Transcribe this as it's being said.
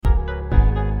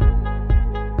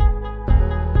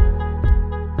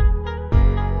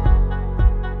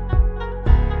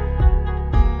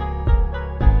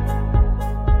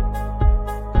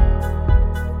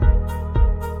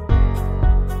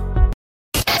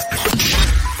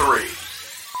3,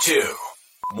 2,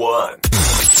 1.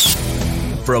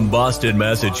 From Boston,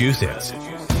 Massachusetts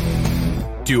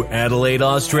to Adelaide,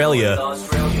 Australia,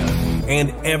 and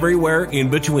everywhere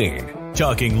in between,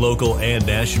 talking local and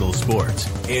national sports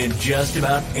and just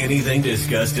about anything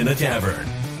discussed in a tavern.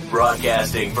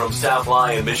 Broadcasting from South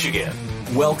Lyon, Michigan.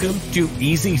 Welcome to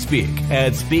Easy Speak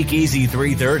at Speakeasy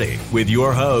 330 with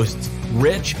your hosts,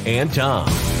 Rich and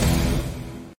Tom.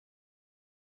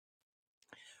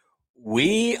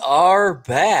 We are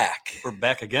back. We're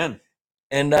back again.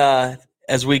 And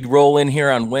as we roll in here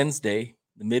on Wednesday,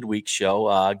 the midweek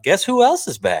show, guess who else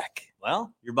is back?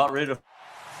 Well, you're about ready to...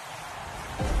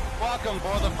 Welcome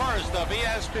for the first of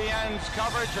ESPN's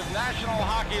coverage of National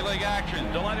Hockey League action.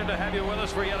 Delighted to have you with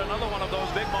us for yet another one of those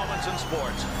big moments in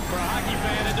sports. For a hockey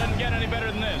fan, it doesn't get any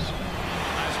better than this.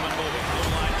 Nice one moving.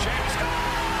 Blue line check. Score!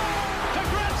 To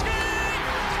Gretzky!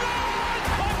 Scores!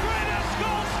 The greatest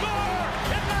goal scorer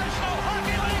in National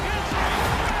Hockey League history!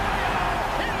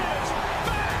 It is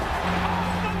back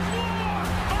on the floor!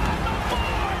 On the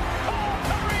board! Paul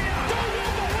Kariya! Do you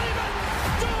believe it?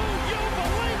 Do you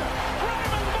believe it?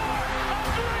 Raymond Moore, a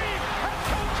dream has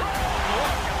come true!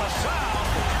 Look at the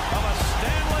sound of a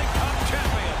Stanley Cup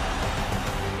champion!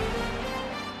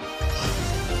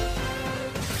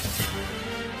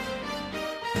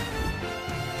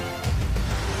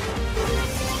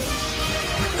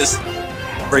 This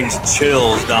brings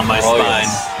chills down my spine.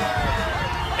 Yes.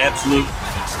 Absolute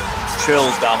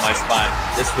chills down my spine.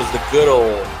 This was the good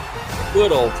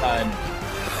old time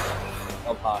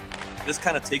of hockey. This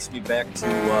kind of takes me back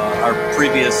to our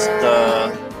previous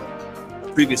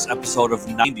episode of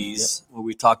the 90s where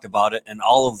we talked about it, and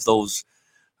all those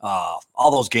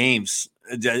games.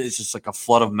 It's just like a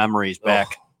flood of memories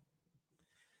back.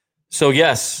 So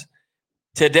yes,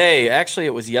 today, actually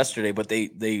it was yesterday, but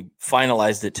they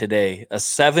finalized it today. A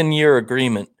 7-year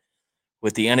agreement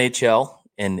with the NHL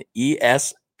and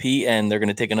ESPN. They're going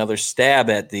to take another stab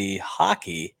at the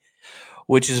hockey,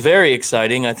 which is very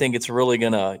exciting. I think it's really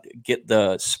going to get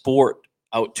the sport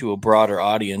out to a broader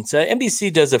audience.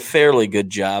 NBC does a fairly good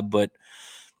job, but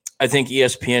I think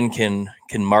ESPN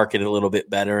can market it a little bit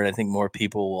better, and I think more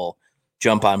people will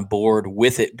jump on board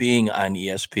with it being on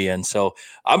ESPN. So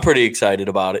I'm pretty excited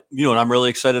about it. You know what I'm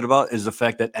really excited about is the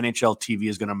fact that NHL TV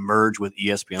is going to merge with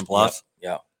ESPN Plus.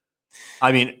 Yeah.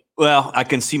 I mean, well, I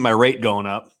can see my rate going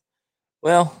up.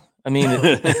 Well, I mean,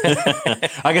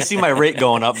 I can see my rate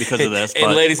going up because of this. And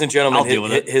but ladies and I'll deal gentlemen,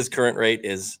 with his current rate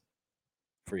is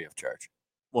free of charge.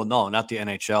 Well, no, not the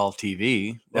NHL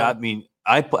TV. Well, I mean,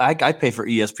 I pay for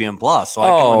ESPN Plus, so I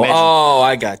can imagine.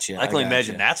 I got you. I can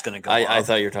imagine that's going to go. I up.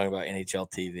 thought you were talking about NHL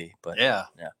TV, but Yeah.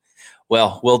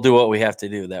 Well, we'll do what we have to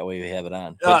do. That way we have it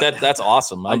on. But that's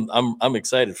awesome. I'm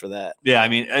excited for that. Yeah, I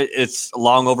mean, it's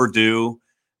long overdue.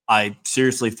 I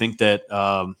seriously think that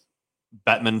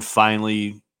Bettman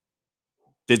finally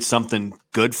did something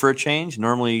good for a change.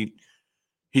 Normally,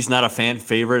 he's not a fan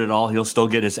favorite at all. He'll still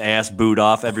get his ass booed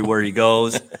off everywhere he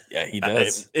goes. Yeah, he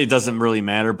does. It doesn't really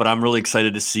matter, but I'm really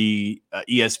excited to see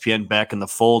ESPN back in the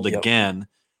fold again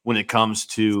when it comes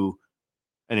to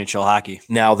NHL hockey.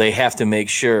 Now they have to make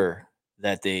sure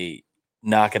that they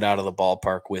knock it out of the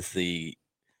ballpark with the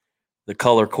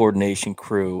color coordination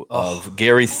crew of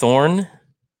Gary Thorne.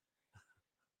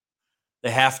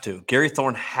 They have to. Gary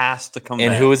Thorne has to come back.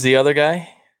 And who is the other guy?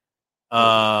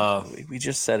 We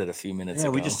just said it a few minutes ago.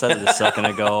 we just said it a second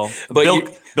ago. But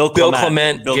Bill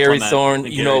Clement, Gary Thorne.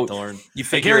 Gary You know, Thorne. you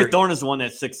figure Gary Thorne is the one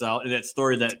that sticks out. That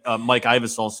story that Mike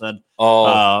Ivesall said.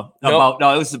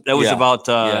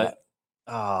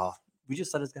 We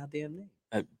just said his goddamn name.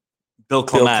 Bill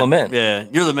Clement. Yeah,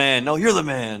 you're the man. No, you're the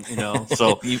man. You know,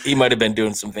 so he might have been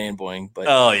doing some fanboying, but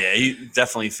he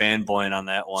definitely fanboying on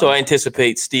that one. So I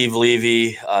anticipate Steve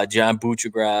Levy, John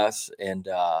Buccigross, and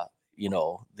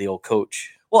the old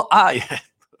coach. Well, I'm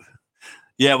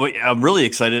really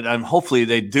excited. Hopefully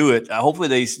they do it. Hopefully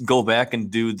they go back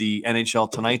and do the NHL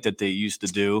Tonight that they used to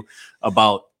do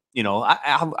about,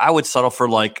 I would settle for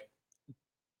like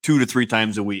 2 to 3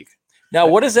 times a week. Now,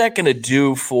 what is that going to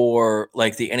do for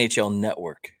like the NHL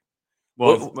Network?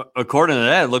 Well, according to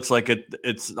that, it looks like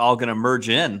it's all going to merge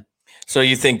in. So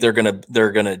you think they're gonna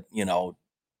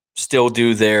still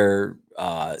do their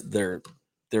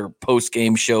post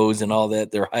game shows and all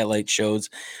that, their highlight shows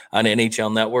on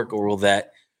NHL Network, or will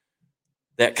that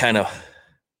kind of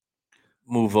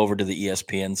move over to the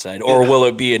ESPN side, or will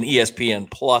it be an ESPN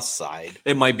Plus side?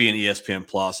 It might be an ESPN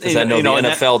Plus, because I know the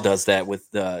NFL does that with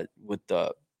the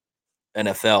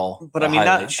NFL. But I mean,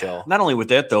 not only with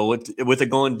that though, with it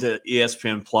going to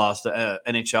ESPN Plus, the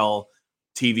NHL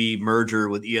TV merger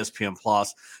with ESPN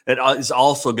Plus, it is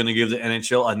also going to give the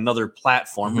NHL another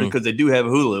platform because they do have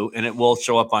Hulu, and it will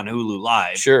show up on Hulu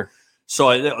Live. Sure.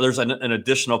 So there's an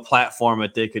additional platform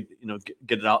that they could,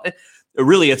 get it out.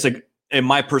 In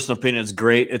my personal opinion, it's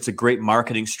great. It's a great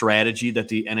marketing strategy that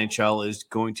the NHL is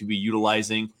going to be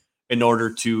utilizing in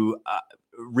order to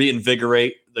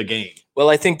reinvigorate the game. Well,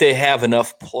 I think they have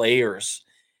enough players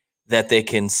that they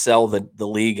can sell the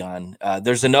league on.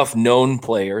 There's enough known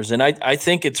players, and I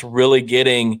think it's really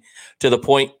getting to the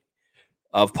point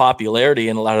of popularity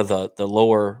in a lot of the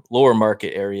lower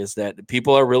market areas that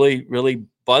people are really, really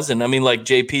buzzing. I mean, like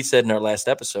JP said in our last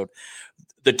episode,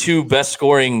 the two best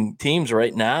scoring teams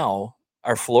right now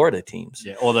are Florida teams.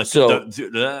 Yeah, well,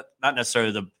 not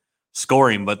necessarily the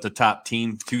scoring, but the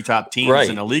two top teams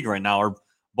in the league right now are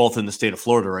both in the state of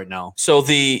Florida right now. So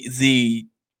the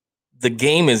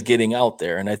game is getting out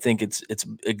there, and I think it's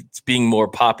being more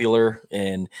popular,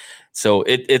 and so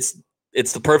it's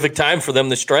the perfect time for them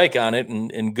to strike on it,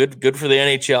 and good for the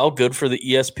NHL, good for the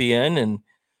ESPN, and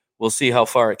we'll see how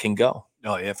far it can go.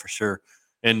 Oh yeah, for sure.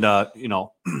 And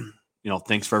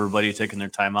thanks for everybody taking their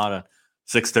time out at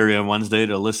 6:30 on Wednesday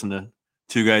to listen to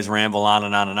two guys ramble on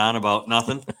and on and on about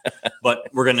nothing. But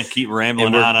we're gonna keep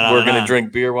rambling on and on. We're gonna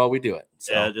drink beer while we do it.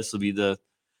 So. Yeah, this will be the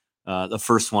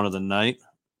first one of the night.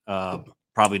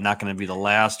 Probably not going to be the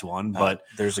last one, but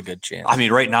there's a good chance. I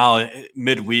mean, right now,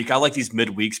 midweek, I like these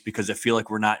midweeks because I feel like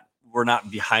we're not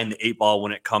behind the eight ball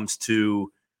when it comes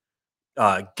to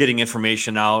getting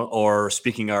information out or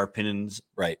speaking our opinions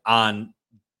on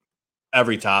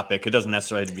every topic. It doesn't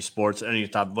necessarily have to be sports, any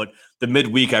topic, but the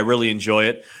midweek, I really enjoy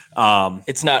it.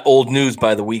 It's not old news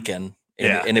by the weekend.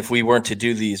 And if we weren't to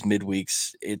do these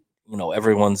midweeks,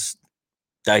 everyone's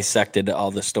dissected all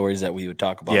the stories that we would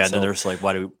talk about. Yeah, so, then there's like,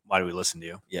 why do we listen to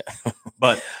you? Yeah,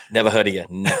 but never heard of you.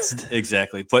 Next,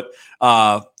 exactly. But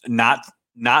not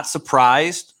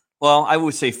surprised. Well, I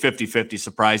would say 50-50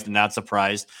 surprised and not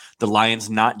surprised. The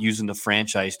Lions not using the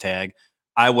franchise tag.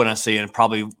 I want to say, and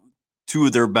probably two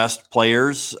of their best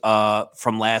players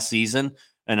from last season,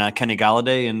 and Kenny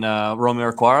Galladay and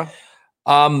Romeo Okwara.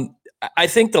 I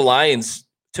think the Lions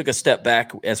took a step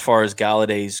back as far as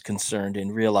Galladay's concerned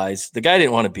and realized the guy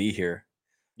didn't want to be here.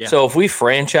 Yeah. So if we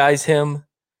franchise him,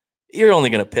 you're only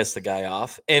going to piss the guy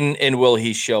off. And will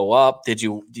he show up?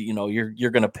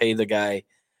 You're going to pay the guy,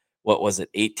 what was it,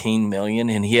 $18 million?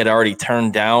 And he had already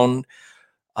turned down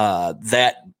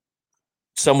that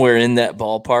somewhere in that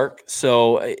ballpark.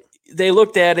 So they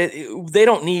looked at it. They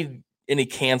don't need any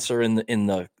cancer in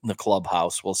the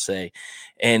clubhouse, we'll say.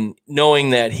 And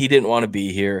knowing that he didn't want to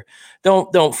be here,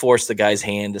 don't force the guy's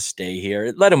hand to stay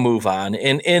here. Let him move on.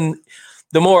 And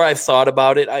the more I've thought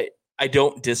about it, I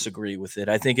don't disagree with it.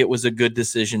 I think it was a good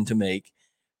decision to make.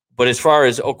 But as far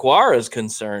as Okwara is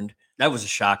concerned, that was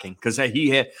shocking because he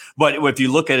had. But if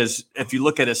you look at his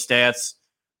stats,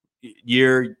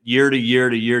 year to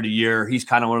year, he's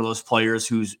kind of one of those players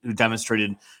who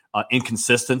demonstrated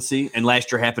inconsistency, and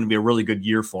last year happened to be a really good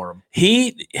year for him.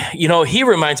 He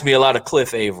reminds me a lot of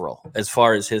Cliff Averill as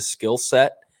far as his skill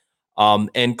set.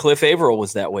 And Cliff Averill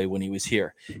was that way when he was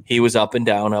here. He was up and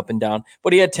down,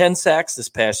 but he had 10 sacks this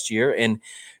past year. And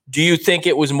do you think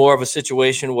it was more of a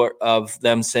situation of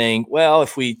them saying, well,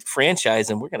 if we franchise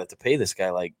him, we're going to have to pay this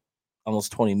guy like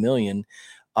almost $20 million.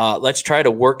 Let's try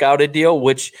to work out a deal,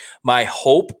 which my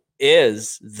hope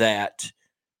is that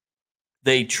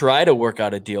they try to work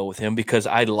out a deal with him because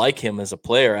I like him as a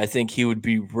player. I think he would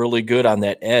be really good on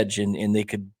that edge, and they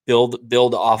could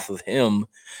build off of him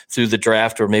through the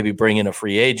draft or maybe bring in a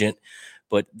free agent.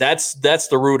 But that's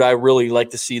the route I really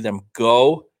like to see them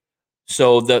go.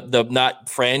 So the not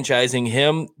franchising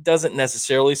him doesn't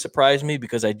necessarily surprise me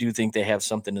because I do think they have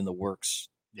something in the works,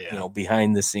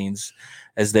 behind the scenes,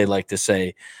 as they like to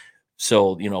say.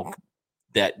 So,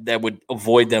 that would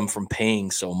avoid them from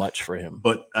paying so much for him.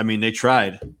 But I mean, they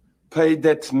tried. Pay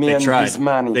that man his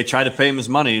money. They tried to pay him his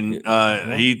money,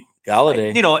 and he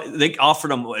Galladay. They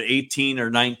offered him 18 or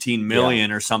 19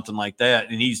 million or something like that,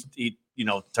 and he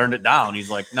turned it down. He's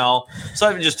like, no. So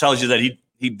it just tells you that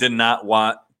he did not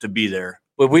want to be there.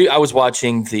 But I was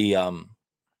watching the Sean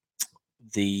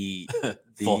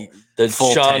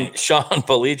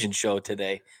Palegian show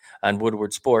today on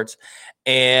Woodward Sports,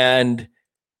 and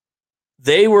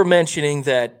they were mentioning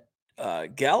that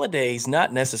Galladay is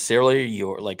not necessarily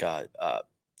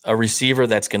a receiver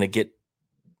that's going to get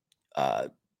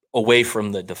away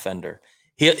from the defender.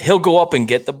 He'll go up and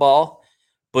get the ball,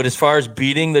 but as far as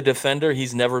beating the defender,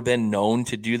 he's never been known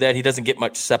to do that. He doesn't get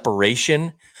much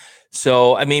separation.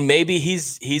 So, I mean, maybe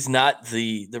he's not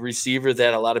the receiver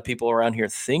that a lot of people around here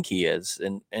think he is,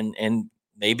 and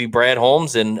maybe Brad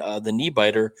Holmes and the knee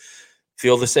biter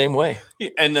feel the same way.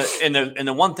 And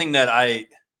the one thing that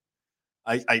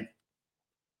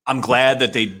I'm glad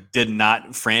that they did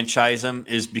not franchise him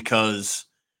is because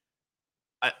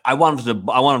I want him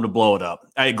to blow it up.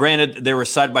 Granted, there were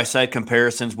side-by-side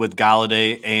comparisons with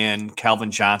Galladay and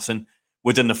Calvin Johnson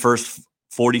within the first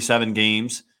 47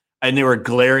 games, and there was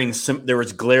glaring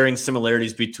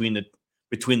similarities between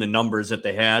the numbers that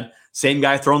they had. Same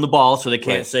guy throwing the ball, so they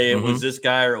can't say it was this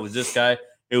guy or it was this guy.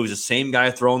 It was the same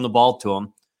guy throwing the ball to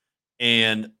him,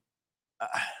 and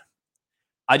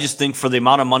I just think for the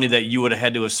amount of money that you would have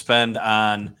had to have spent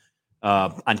on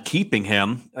keeping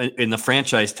him in the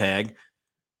franchise tag,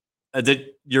 that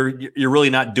you're really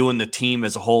not doing the team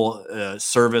as a whole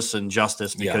service and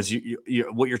justice, because you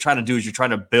what you're trying to do is you're trying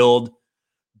to build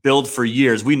for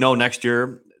years. We know next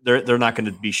year they're not going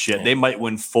to be shit. Yeah. They might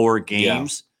win 4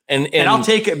 games, and I'll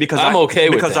take it because I'm okay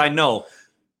with because that. I know,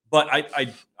 but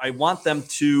I want them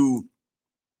to.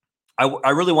 I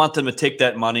really want them to take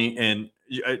that money and.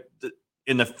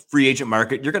 In the free agent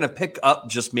market, you're going to pick up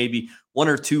just maybe 1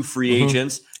 or 2 free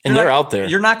agents, and they're out there.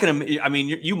 You're not going to. I mean,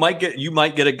 you might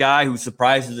get a guy who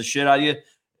surprises the shit out of you.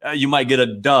 You might get a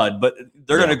dud, but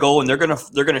they're going to go and they're going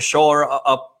to shore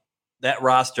up that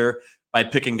roster by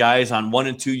picking guys on 1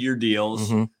 and 2 year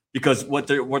deals, because what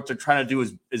they're trying to do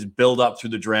is build up through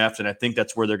the draft, and I think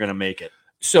that's where they're going to make it.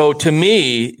 So to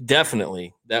me,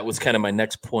 definitely, that was kind of my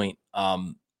next point.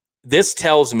 This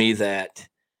tells me that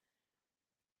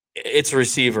it's a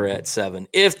receiver at 7.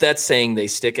 If that's saying they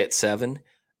stick at 7,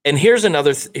 and here's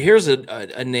another, here's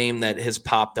a name that has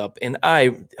popped up, and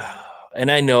I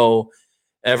know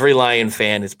every Lion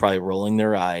fan is probably rolling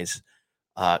their eyes.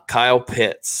 Kyle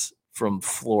Pitts from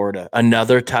Florida,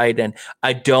 another tight end.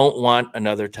 I don't want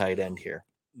another tight end here.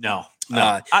 No.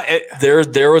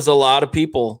 There was a lot of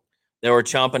people that were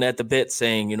chomping at the bit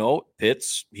saying,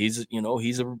 Pitts, he's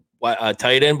a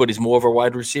tight end, but he's more of a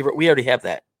wide receiver. We already have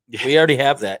that. Yeah. We already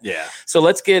have that. Yeah. So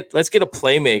let's get a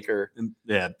playmaker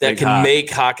that can make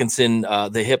Hawkinson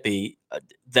the hippie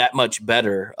that much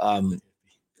better.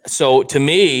 So to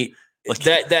me,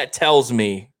 that tells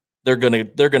me they're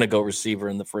gonna go receiver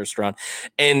in the first round.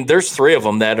 And there's 3 of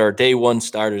them that are day 1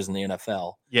 starters in the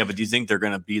NFL. Yeah, but do you think they're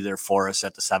gonna be there for us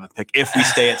at the 7th pick if we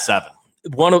stay at 7?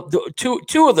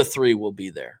 Two of the 3 will be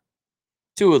there.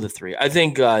 2 of the 3. I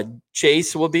think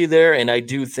Chase will be there, and I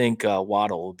do think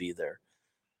Waddle will be there.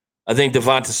 I think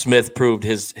Devonta Smith proved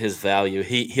his value.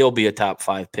 He'll be a top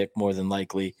 5 pick more than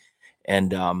likely,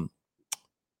 and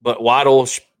but Waddle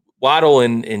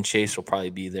and Chase will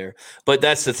probably be there. But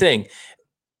that's the thing.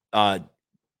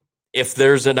 If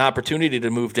there's an opportunity to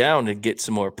move down and get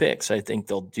some more picks, I think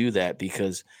they'll do that,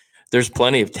 because there's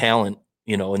plenty of talent,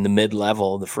 in the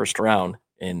mid-level of the first round,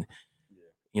 and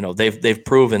they've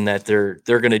proven that they're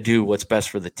going to do what's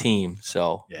best for the team.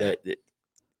 So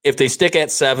if they stick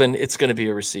at 7, it's going to be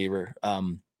a receiver.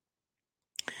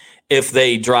 If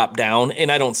they drop down,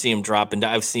 and I don't see them dropping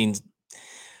down. I've seen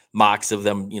mocks of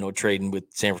them, trading with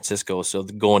San Francisco, so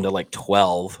going to like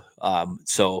 12.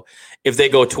 So if they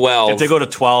go 12,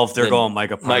 they're going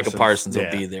Micah Parsons. Micah Parsons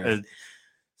will be there.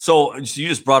 So you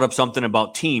just brought up something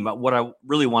about team. What I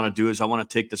really want to do is I want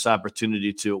to take this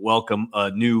opportunity to welcome a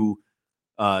new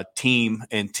team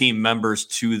and team members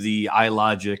to the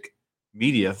iLogic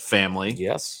Media family.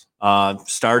 Yes.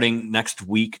 Starting next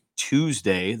week,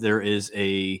 Tuesday, there is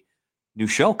a new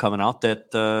show coming out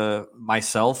that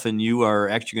myself and you are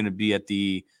actually going to be at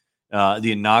the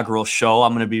inaugural show.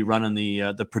 I'm going to be running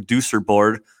the producer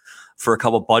board for a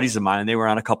couple of buddies of mine. They were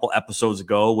on a couple episodes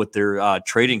ago with their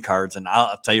trading cards, and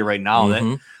I'll tell you right now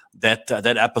that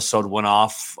episode went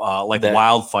off like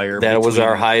wildfire. That was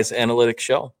our highest analytics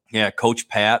show. Yeah, Coach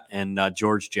Pat and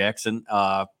George Jackson.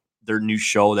 Their new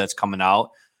show that's coming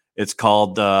out. It's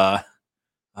called what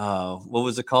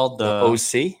was it called? The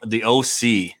OC. The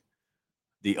OC.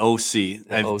 The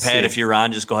OC. OC. Pat, if you're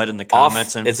on, just go ahead in the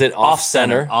comments. Is it off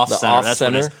center? Off center. That's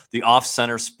what it is. The Off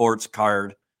Center Sports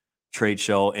Card Trade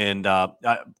Show, and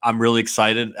I'm really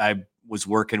excited. I was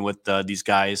working with these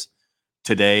guys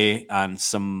today on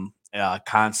some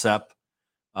concept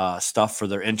stuff for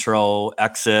their intro,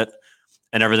 exit,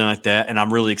 and everything like that. And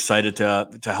I'm really excited to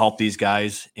help these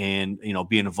guys and,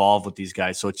 be involved with these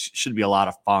guys. So it should be a lot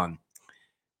of fun.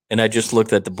 And I just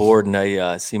looked at the board and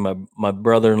I see my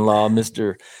brother-in-law,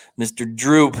 Mr.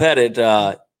 Drew Pettit.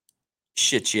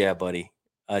 Shit. Yeah, buddy.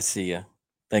 I see you.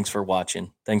 Thanks for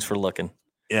watching. Thanks for looking.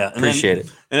 Yeah. Appreciate it.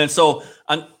 And then so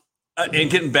and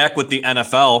getting back with the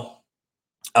NFL,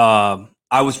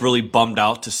 I was really bummed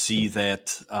out to see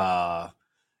that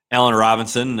Allen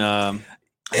Robinson,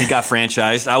 he got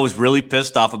franchised. I was really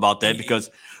pissed off about that because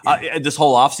this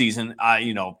whole offseason,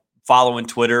 following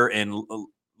Twitter and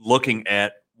looking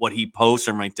at what he posts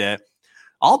and like that,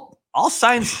 all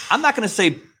signs, I'm not going to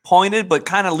say pointed, but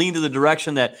kind of lean to the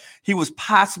direction that he was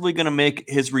possibly going to make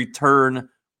his return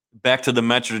back to the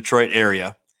Metro Detroit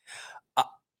area.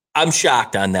 I'm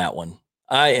shocked on that one.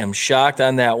 I am shocked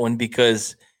on that one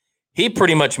because he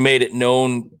pretty much made it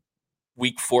known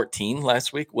week 14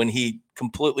 last week when he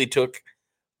completely took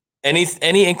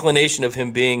any inclination of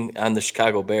him being on the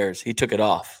Chicago Bears. He took it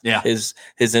off his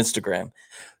Instagram,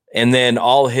 and then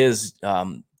all his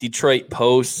Detroit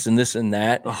posts and this and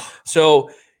that.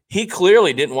 So he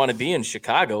clearly didn't want to be in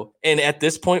Chicago. And at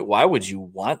this point, why would you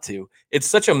want to? It's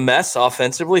such a mess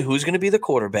offensively. Who's going to be the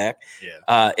quarterback?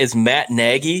 Yeah. Is Matt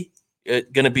Nagy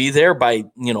going to be there by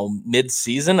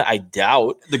mid-season? I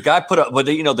doubt. The guy put up, but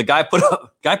the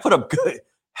guy put up good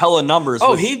hella numbers.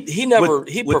 Oh, he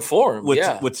performed with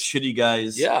shitty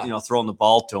guys. Throwing the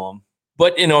ball to him.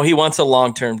 But he wants a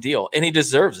long-term deal, and he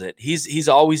deserves it. He's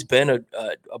always been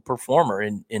a performer,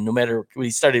 and no matter, he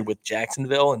started with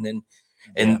Jacksonville, and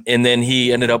then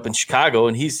he ended up in Chicago,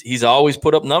 and he's always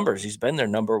put up numbers. He's been their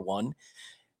number one.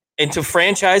 And to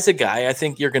franchise a guy, I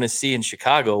think you're going to see in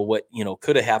Chicago what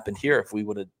could have happened here if we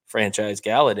would have franchised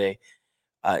Galladay.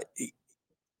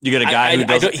 You get a guy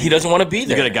he doesn't want to be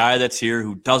there. You get a guy that's here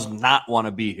who does not want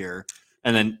to be here,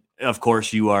 and then of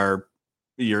course you're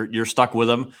stuck with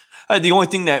him. The only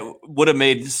thing that would have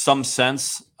made some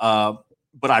sense, but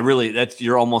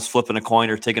you're almost flipping a coin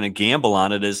or taking a gamble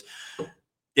on it, is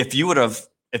if you would have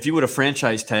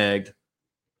franchise tagged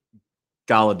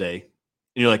Galladay, and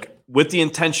you're like, with the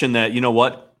intention that,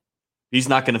 he's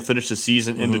not going to finish the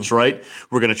season in Detroit,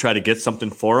 we're going to try to get something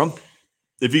for him.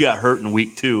 If you got hurt in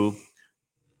week 2,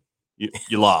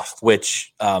 you lost.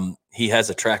 Which he has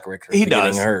a track record. He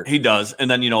does. Getting hurt. He does.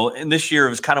 And then, and this year it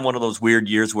was kind of one of those weird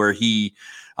years where he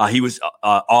was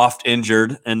oft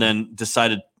injured and then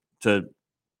decided to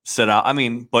sit out. I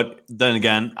mean, but then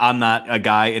again, I'm not a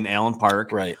guy in Allen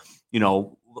Park, right?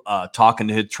 Talking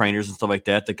to his trainers and stuff like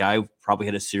that. The guy probably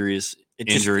had a serious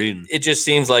injury. It just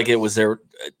seems like it was there.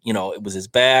 It was his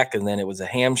back, and then it was a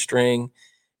hamstring,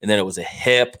 and then it was a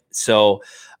hip. So,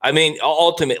 I mean,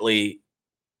 ultimately,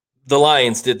 the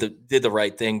Lions did the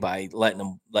right thing by letting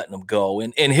him go.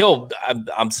 And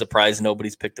I'm surprised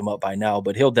nobody's picked him up by now,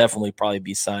 but he'll definitely probably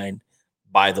be signed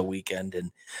by the weekend.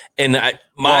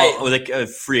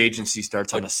 Free agency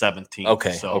starts on the 17th.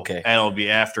 Okay. And it'll be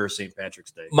after St.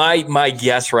 Patrick's Day. My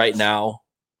guess right now,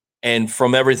 and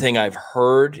from everything I've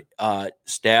heard,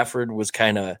 Stafford was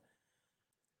kind of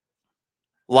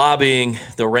lobbying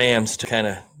the Rams to kind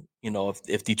of,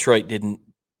 if Detroit didn't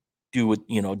do what,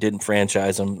 didn't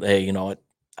franchise him, hey,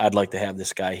 I'd like to have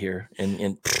this guy here.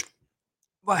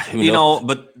 But they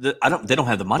don't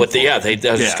have the money. But I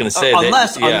was just going to say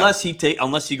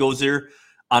unless he goes there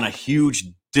on a huge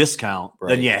discount,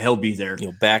 right, then he'll be there.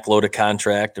 Backload a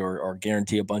contract or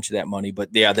guarantee a bunch of that money.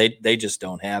 But they just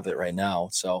don't have it right now.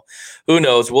 So who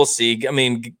knows? We'll see. I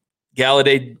mean,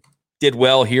 Galladay did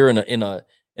well here in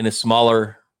a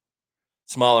smaller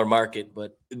market,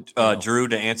 but Drew,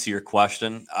 to answer your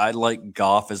question, I like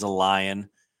Goff as a Lion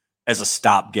as a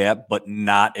stopgap, but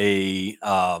not a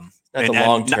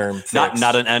long-term fix.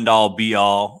 Not an end-all,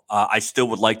 be-all. I still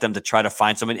would like them to try to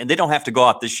find somebody, and they don't have to go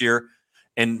out this year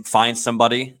and find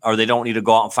somebody, or they don't need to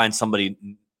go out and find somebody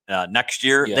next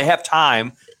year. Yeah. They have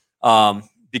time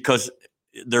because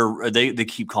they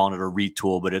keep calling it a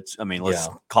retool, but let's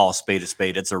call a spade a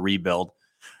spade. It's a rebuild,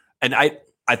 and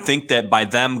I think that by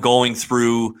them going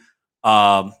through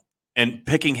and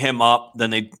picking him up, then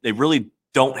they really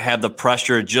don't have the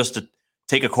pressure just to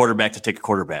take a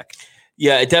quarterback.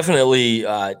 Yeah, it definitely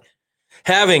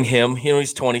having him,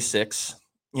 he's 26.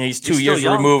 He's 2 years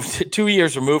removed. 2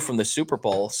 years removed from the Super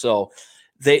Bowl. So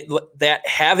that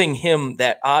having him,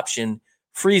 that option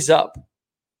frees up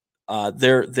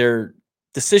their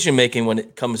decision making when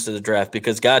it comes to the draft,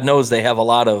 because God knows they have a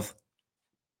lot of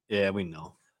we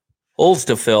know holes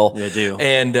to fill. They do,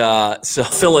 and so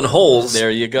filling holes.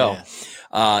 There you go.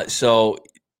 Yeah.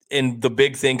 And the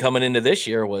big thing coming into this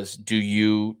year was, do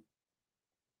you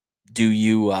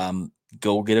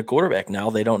go get a quarterback? Now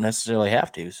they don't necessarily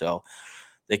have to, so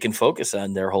they can focus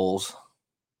on their holes.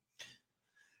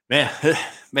 Man,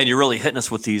 you're really hitting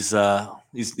us with these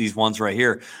ones right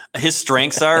here. His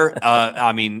strengths are,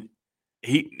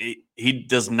 he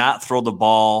does not throw the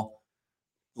ball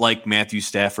like Matthew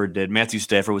Stafford did. Matthew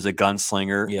Stafford was a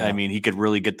gunslinger. Yeah. I mean, he could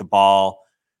really get the ball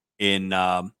in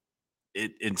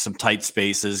some tight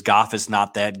spaces. Goff is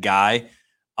not that guy.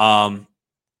 The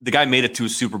guy made it to a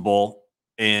Super Bowl,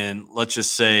 and let's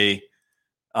just say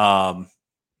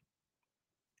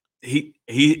he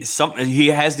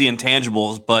has the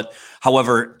intangibles, but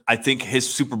however, I think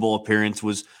his Super Bowl appearance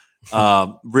was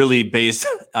really based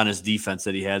on his defense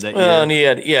that he had that year. And he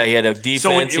had a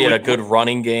defense. He had a good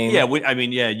running game.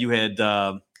 Yeah, you had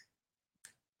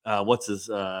what's his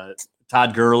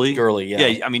Todd Gurley.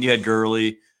 Yeah. I mean, you had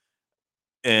Gurley.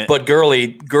 But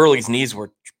Gurley's knees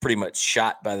were pretty much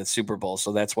shot by the Super Bowl,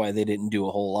 so that's why they didn't do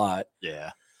a whole lot.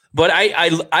 Yeah. But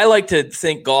I like to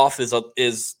think Goff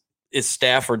is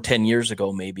Stafford 10 years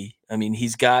ago, maybe. I mean,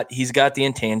 he's got the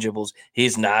intangibles.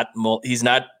 He's not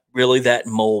really that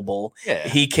mobile. Yeah.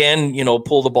 He can,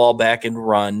 pull the ball back and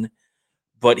run,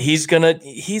 but he's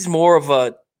more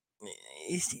of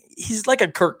he's like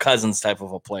a Kirk Cousins type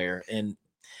of a player. And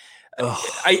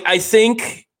I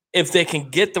think if they can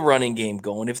get the running game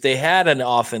going, if they had an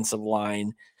offensive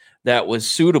line that was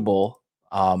suitable,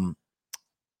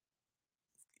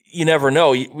 you never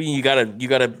know. You got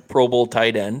a Pro Bowl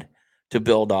tight end to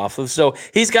build off of. So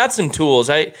he's got some tools.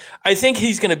 I think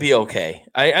he's going to be okay.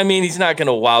 I mean, he's not going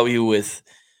to wow you with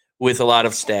a lot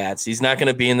of stats. He's not going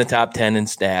to be in the top 10 in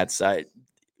stats.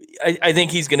 I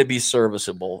think he's going to be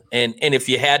serviceable. And if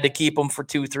you had to keep him for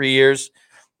 2-3 years,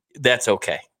 that's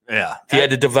okay. Yeah. If you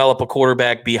had to develop a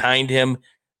quarterback behind him,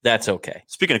 that's okay.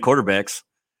 Speaking of quarterbacks,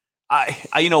 I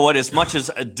you know what? As much as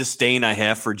a disdain I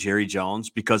have for Jerry Jones,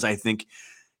 because I think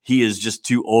he is just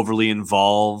too overly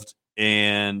involved,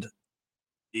 and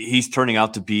he's turning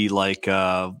out to be like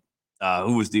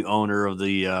who was the owner of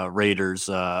the Raiders?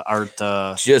 Art.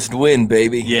 Just win,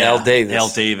 baby. Yeah, Al Davis. Al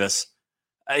Davis.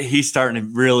 He's starting to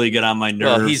really get on my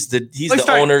nerves. Well, he's the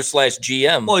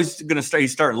owner/GM. Well,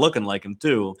 he's starting looking like him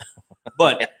too.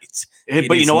 But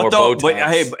but you know what though? But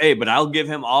but I'll give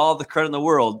him all the credit in the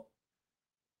world.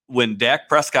 When Dak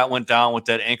Prescott went down with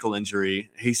that ankle injury,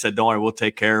 he said, "Don't worry, we'll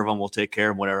take care of him. We'll take care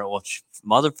of him, whatever." Well,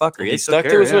 motherfucker, he stuck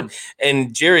to his word.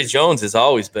 And Jerry Jones has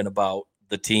always been about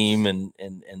the team and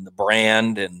the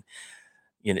brand and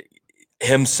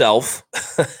himself.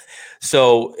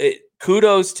 So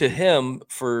kudos to him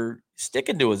for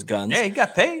sticking to his guns. Yeah, he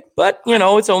got paid. But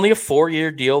it's only a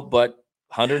 4-year deal, but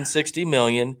 $160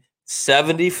 million,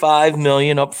 $75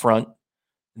 million up front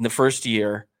in the first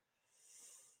year.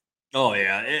 Oh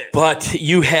yeah, but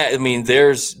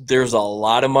there's a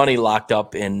lot of money locked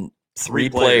up in three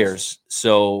players.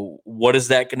 So what is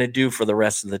that going to do for the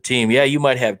rest of the team? Yeah, you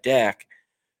might have Dak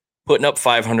putting up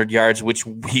 500 yards, which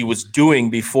he was doing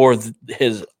before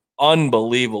his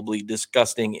unbelievably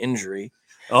disgusting injury.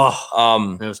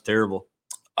 That was terrible.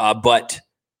 But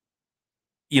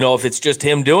if it's just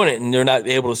him doing it and they're not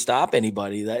able to stop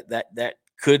anybody, that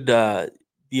could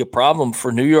be a problem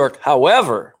for New York.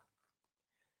 However,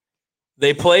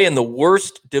 they play in the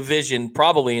worst division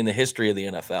probably in the history of the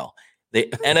NFL, the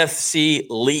NFC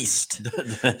least.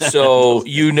 So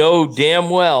damn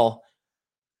well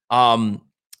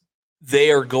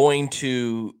they are going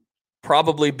to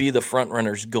probably be the front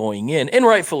runners going in, and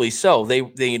rightfully so. They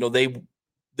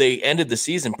ended the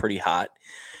season pretty hot,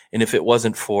 and if it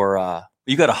wasn't for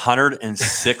you got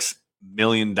 $106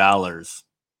 million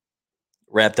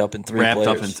wrapped up in three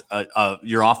players.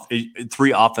 You're off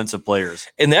 3 offensive players.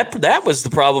 And that was the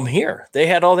problem here. They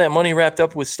had all that money wrapped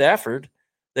up with Stafford.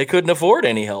 They couldn't afford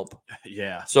any help.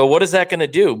 Yeah. So what is that going to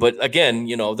do? But again,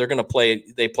 they're going to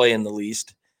they play in the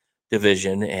least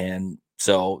division. And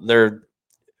so they're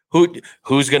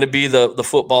who's going to be the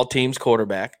football team's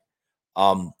quarterback?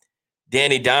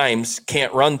 Danny Dimes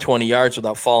can't run 20 yards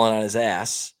without falling on his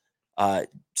ass.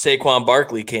 Saquon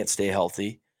Barkley can't stay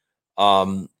healthy.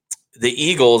 The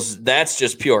Eagles, that's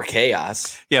just pure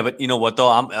chaos. Yeah, but you know what though?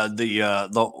 I'm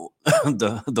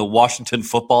the Washington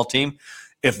football team.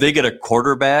 If they get a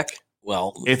quarterback,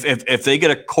 if they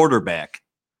get a quarterback,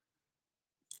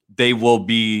 they will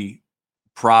be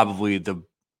probably the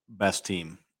best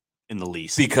team in the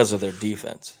least because of their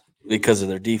defense.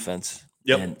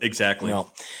 Yep, and, exactly.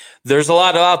 There's a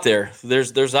lot out there.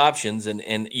 There's options,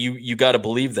 and you got to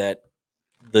believe that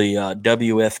the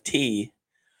WFT.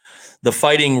 The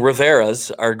Fighting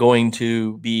Riveras are going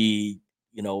to be,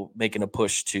 making a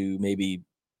push to maybe,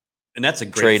 and that's a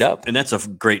great trade up, and that's a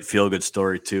great feel good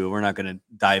story too. We're not going to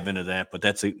dive into that, but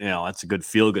that's a good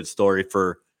feel good story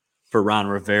for Ron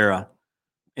Rivera,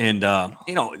 and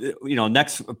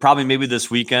next probably maybe this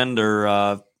weekend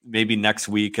or maybe next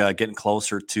week, getting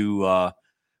closer to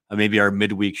maybe our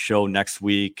midweek show next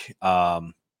week,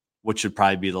 which should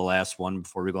probably be the last one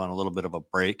before we go on a little bit of a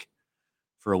break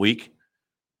for a week.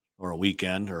 Or a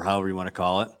weekend, or however you want to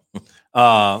call it.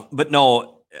 But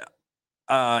no,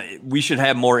 we should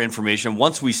have more information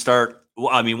once we start.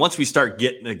 Once we start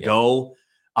getting to go.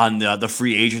 on the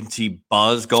free agency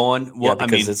buzz going. Well,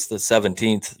 because it's the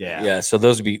 17th. Yeah. So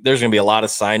there's going to be a lot of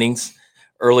signings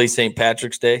early St.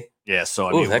 Patrick's Day. Yeah. So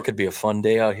I mean, that could be a fun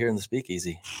day out here in the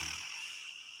Speakeasy.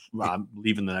 I'm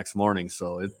leaving the next morning,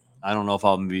 so I don't know if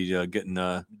I'll be getting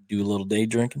do a little day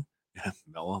drinking. Yeah,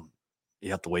 no,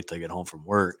 you have to wait till I get home from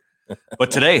work.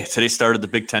 But today started the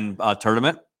Big Ten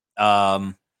tournament.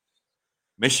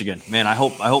 Michigan, man,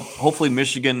 hopefully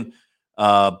Michigan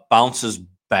bounces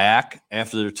back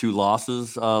after their 2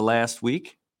 losses last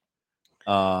week.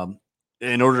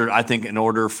 In order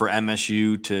for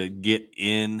MSU to get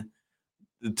in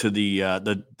to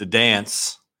the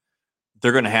dance,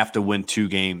 they're going to have to win 2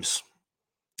 games.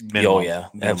 Minimum,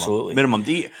 absolutely. Minimum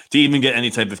to even get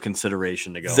any type of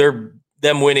consideration to go.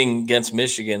 Them winning against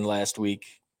Michigan last week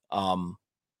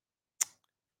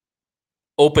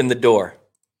opened the door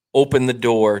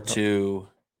to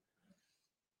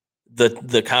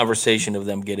the conversation of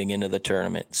them getting into the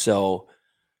tournament. So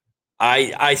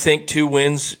I think 2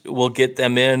 wins will get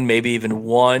them in, maybe even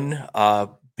 1,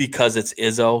 because it's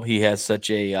Izzo. He has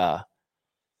such a a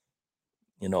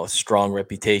strong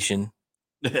reputation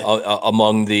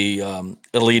among the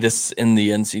elitists in the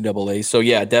NCAA. So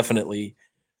yeah, definitely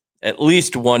at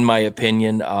least 1, my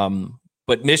opinion.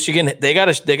 But Michigan, they got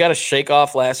to shake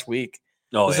off last week.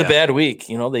 It was a bad week.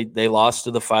 They lost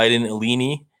to the Fighting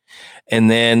Illini, and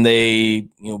then they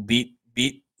beat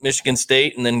Michigan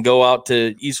State, and then go out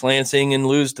to East Lansing and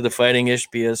lose to the Fighting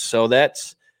Ishpias. So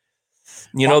that's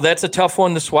that's a tough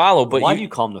one to swallow. But why do you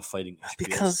call them the Fighting Ishpias?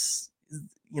 Because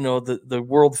the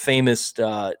world famous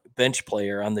bench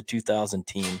player on the 2000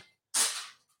 team,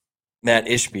 Matt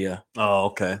Ishbia. Oh,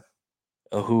 okay.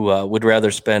 Who would rather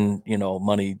spend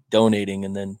money donating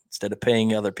and then instead of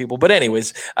paying other people. But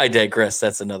anyways, I digress.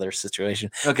 That's another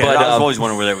situation. Okay, but, I was always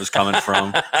wondering where that was coming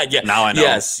from. Yeah, now I know.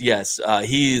 Yes.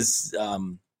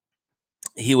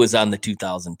 He was on the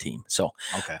 2000 team. So,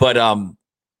 okay. But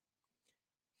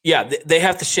they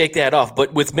have to shake that off.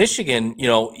 But with Michigan,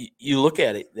 you look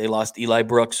at it. They lost Eli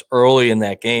Brooks early in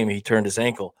that game. He turned his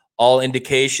ankle. All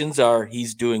indications are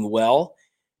he's doing well,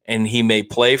 and he may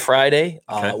play Friday,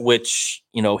 which,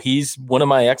 he's one of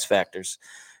my X factors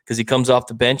because he comes off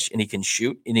the bench and he can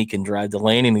shoot and he can drive the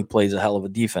lane and he plays a hell of a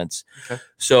defense. Okay.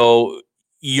 So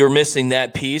you're missing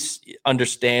that piece.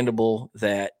 Understandable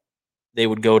that they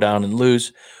would go down and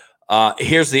lose.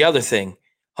 Here's the other thing.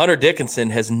 Hunter Dickinson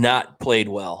has not played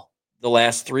well the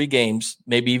last 3 games,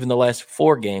 maybe even the last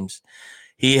 4 games.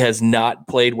 He has not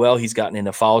played well. He's gotten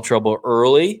into foul trouble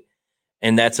early,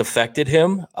 and that's affected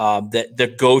him. That the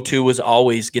go-to was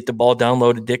always get the ball down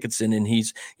low to Dickinson, and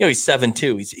he's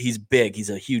 7'2". He's big. He's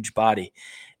a huge body,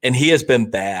 and he has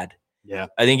been bad. Yeah,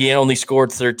 I think he only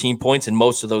scored 13 points, and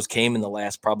most of those came in the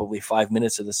last probably 5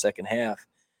 minutes of the second half.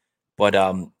 But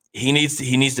he needs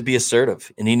to be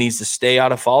assertive, and he needs to stay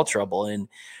out of foul trouble. And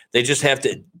they just have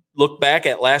to look back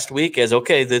at last week as,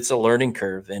 okay, that's a learning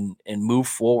curve, and move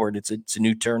forward. It's a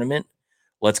new tournament.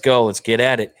 Let's go. Let's get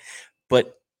at it.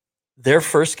 But their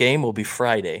first game will be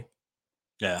Friday.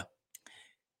 Yeah.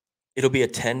 It'll be a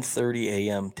 10:30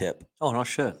 a.m. tip. Oh, no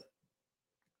shit.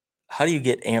 How do you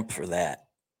get amped for that?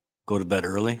 Go to bed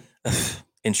early?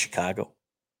 In Chicago.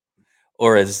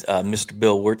 Or as Mr.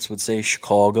 Bill Wirtz would say,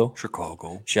 Chicago.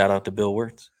 Shout out to Bill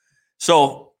Wirtz.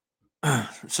 So,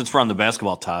 since we're on the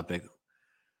basketball topic,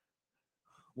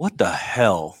 what the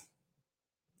hell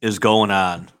is going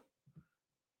on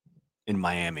in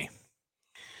Miami?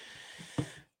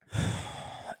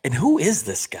 And who is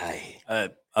this guy?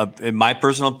 In my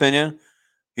personal opinion,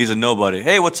 he's a nobody.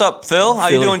 Hey, what's up, Phil? How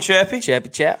you doing, Chappy? Chappy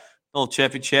Chap. Little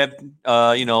Chappy Chap.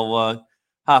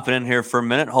 Hopping in here for a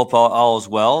minute. Hope all is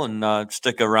well, and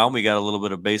stick around. We got a little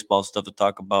bit of baseball stuff to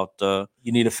talk about.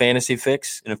 You need a fantasy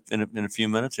fix in a few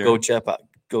minutes here. Go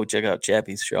check out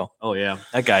Chappy's show. Oh yeah,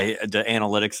 that guy, the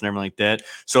analytics and everything like that.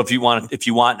 So if you want,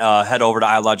 head over to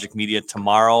iLogic Media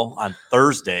tomorrow on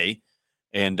Thursday,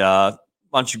 and why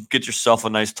don't you get yourself a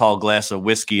nice tall glass of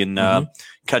whiskey and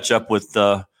catch up with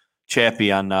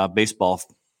Chappy on baseball.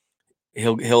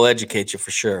 He'll educate you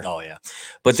for sure. Oh yeah,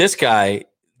 but this guy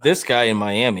in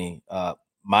Miami,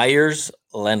 Myers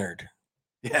Leonard.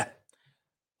 Yeah.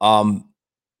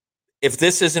 If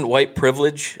this isn't white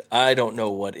privilege, I don't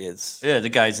know what is. Yeah, the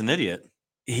guy's an idiot.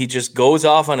 He just goes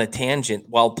off on a tangent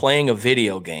while playing a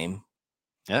video game.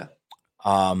 Yeah.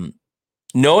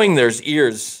 Knowing there's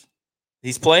ears,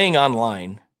 he's playing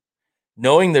online,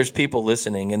 knowing there's people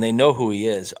listening, and they know who he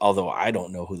is, although I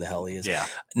don't know who the hell he is. Yeah.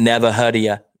 Never heard of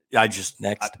you.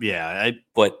 Next.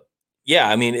 But yeah,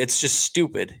 I mean, it's just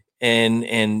stupid.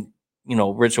 And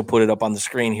Rich will put it up on the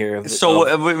screen here.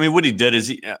 So, what he did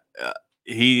is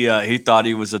he thought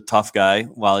he was a tough guy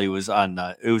while he was on.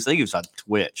 I think he was on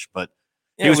Twitch, but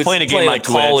he was playing a game on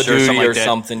Call of Twitch Duty or something.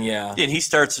 Something, yeah. And he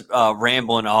starts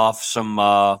rambling off some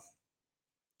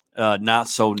not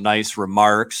so nice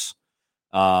remarks.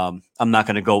 I'm not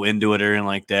going to go into it or anything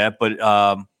like that, but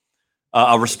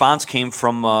a response came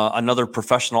from another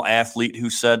professional athlete who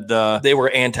said they were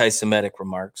anti-Semitic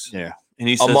remarks. Yeah, and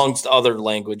he says, amongst other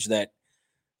language that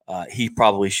he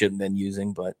probably shouldn't have been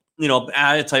using. But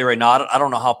I tell you right now, I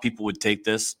don't know how people would take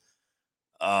this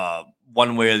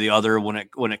one way or the other when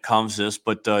it comes to this.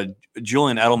 But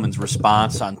Julian Edelman's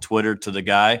response on Twitter to the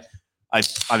guy, I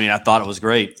thought it was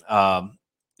great.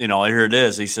 Here it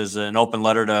is. He says, an open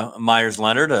letter to Myers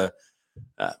Leonard.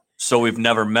 So we've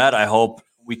never met. I hope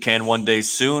we can one day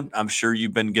soon. I'm sure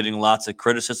you've been getting lots of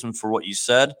criticism for what you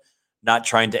said. Not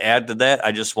trying to add to that.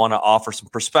 I just want to offer some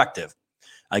perspective.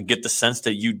 I get the sense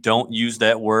that you don't use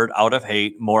that word out of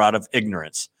hate, more out of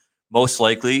ignorance. Most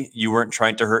likely, you weren't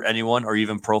trying to hurt anyone or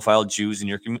even profile Jews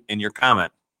in your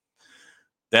comment.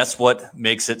 That's what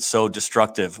makes it so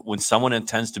destructive. When someone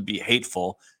intends to be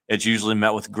hateful, it's usually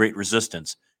met with great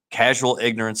resistance. Casual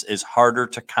ignorance is harder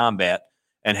to combat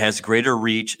and has greater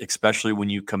reach, especially when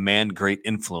you command great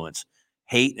influence.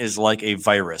 Hate is like a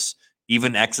virus.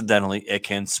 Even accidentally, it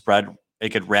can spread. It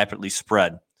could rapidly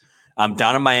spread. I'm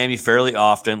down in Miami fairly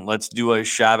often. Let's do a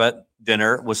Shabbat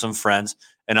dinner with some friends,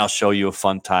 and I'll show you a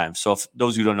fun time. So, if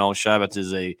those who don't know, Shabbat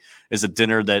is a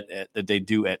dinner that they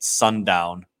do at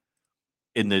sundown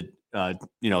in the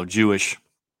Jewish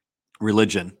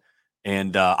religion,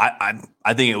 and I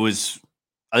think it was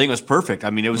perfect.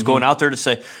 I mean, it was going out there to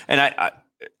say, and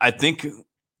I think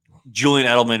Julian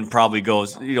Edelman probably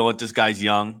goes, you know what, this guy's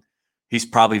young. He's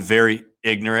probably very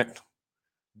ignorant,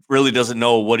 really doesn't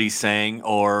know what he's saying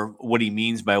or what he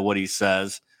means by what he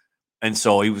says. And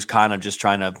so he was kind of just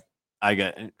trying to,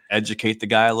 educate the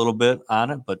guy a little bit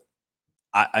on it. But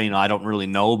I don't really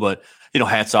know, but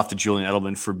hats off to Julian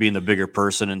Edelman for being the bigger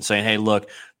person and saying, hey, look,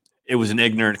 it was an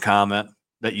ignorant comment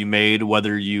that you made,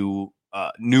 whether you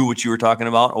knew what you were talking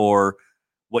about or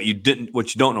what you don't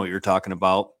know what you're talking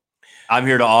about. I'm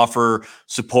here to offer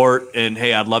support, and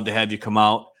hey, I'd love to have you come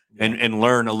out and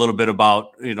learn a little bit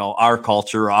about our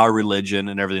culture, our religion,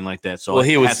 and everything like that. So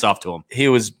hats off to him. He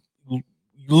was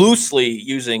loosely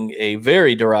using a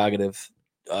very derogative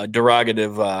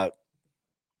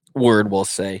word, we'll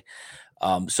say.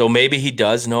 So maybe he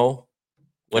does know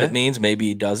what it means. Maybe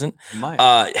he doesn't.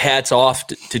 Hats off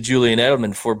to Julian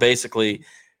Edelman for basically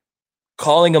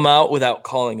calling him out without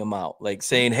calling him out, like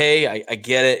saying, hey, I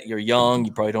get it. You're young.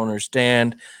 You probably don't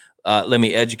understand. Let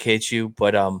me educate you.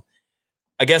 But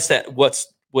I guess that what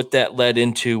that led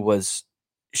into was,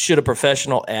 should a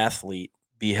professional athlete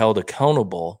be held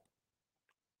accountable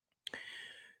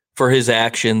for his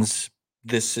actions,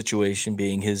 this situation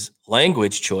being his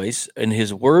language choice and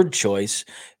his word choice?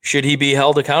 Should he be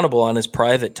held accountable on his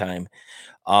private time?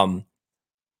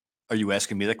 Are you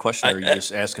asking me that question, or are you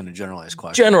just asking a generalized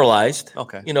question? Generalized.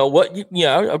 Okay.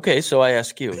 Okay. So I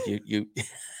ask you. You.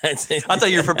 I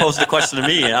thought you were proposing a question to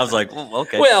me, and I was like,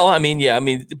 okay. Well,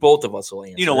 both of us will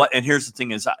answer. You know what? And here's the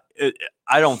thing: is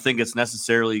I don't think it's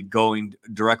necessarily going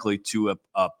directly to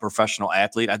a professional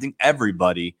athlete. I think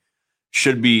everybody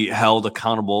should be held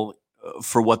accountable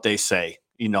for what they say.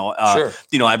 Sure.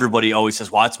 Everybody always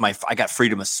says, well, I got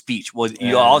freedom of speech. Well,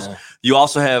 you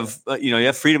also have, you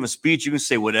have freedom of speech. You can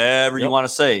say whatever you want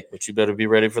to say, but you better be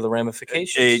ready for the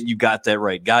ramifications. You got that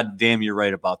right. God damn, you're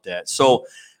right about that. So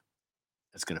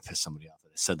that's going to piss somebody off. I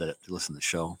said that to listen to the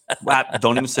show.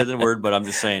 Don't even say the word, but I'm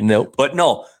just saying. Nope. But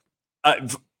no,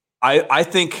 I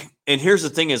think, and here's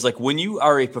the thing is, like, when you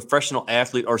are a professional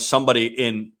athlete or somebody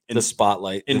in the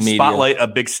spotlight, a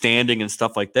big standing and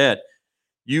stuff like that,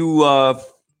 you are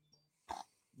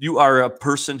a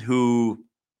person who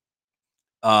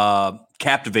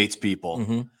captivates people.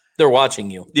 Mm-hmm. They're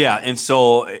watching you. Yeah, and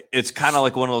so it's kind of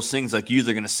like one of those things, like, you're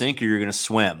either going to sink or you're going to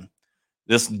swim.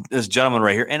 This gentleman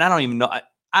right here, and I don't even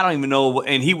know.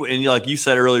 And like you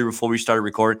said earlier before we started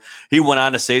recording, he went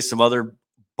on to say some other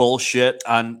bullshit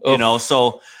on,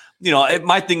 So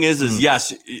my thing is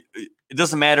yes, it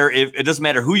doesn't matter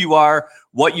who you are,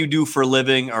 what you do for a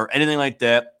living, or anything like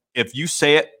that. If you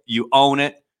say it, you own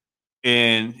it,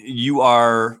 and you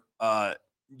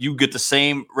get the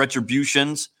same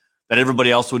retributions that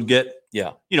everybody else would get.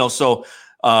 Yeah. So,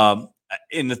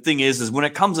 and the thing is when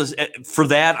it comes for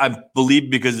that, I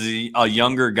believe because he's a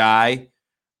younger guy,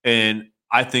 and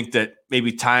I think that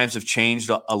maybe times have changed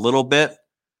a little bit.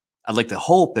 I'd like to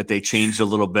hope that they changed a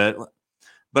little bit,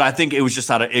 but I think it was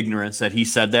just out of ignorance that he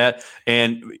said that.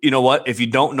 And you know what? If you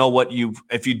don't know what you're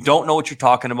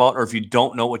talking about, or if you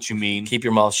don't know what you mean, keep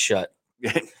your mouth shut.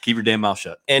 Keep your damn mouth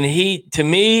shut. And to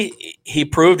me, he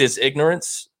proved his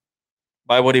ignorance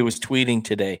by what he was tweeting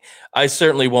today. I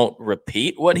certainly won't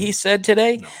repeat what he said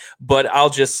today, but I'll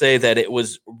just say that it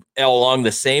was along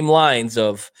the same lines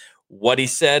of what he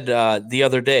said the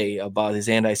other day about his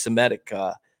anti-Semitic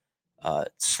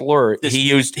slur. He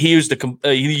used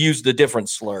the different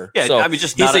slur. Yeah, so I mean,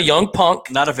 just he's a young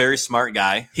punk, not a very smart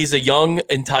guy. He's a young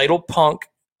entitled punk.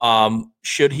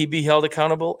 Should he be held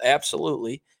accountable?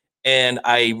 Absolutely. And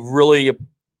I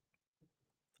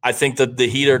think that the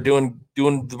Heat are doing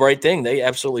the right thing. They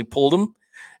absolutely pulled him,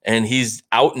 and he's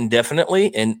out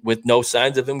indefinitely, and with no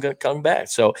signs of him going to come back.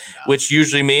 So, which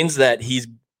usually means that he's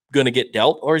going to get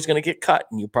dealt or he's going to get cut,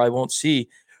 and you probably won't see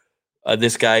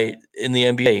this guy in the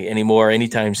NBA anymore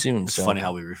anytime soon. It's funny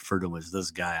how we refer to him as this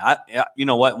guy. You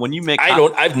know what? When you make,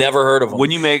 I've never heard of him.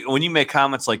 When you make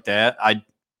comments like that, I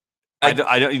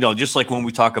don't, you know, just like when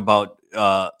we talk about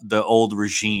the old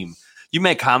regime, you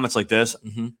make comments like this.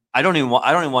 Mm-hmm. I don't even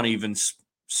want to even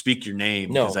speak your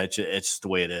name because it's the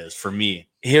way it is for me.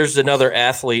 Here's another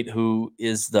athlete who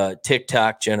is the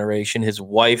TikTok generation. His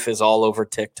wife is all over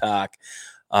TikTok.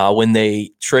 When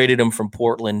they traded him from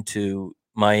Portland to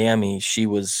Miami, she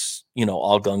was,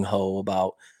 all gung-ho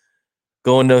about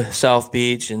going to South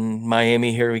Beach and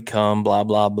Miami, here we come, blah,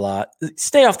 blah, blah.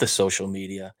 Stay off the social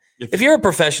media. If you're a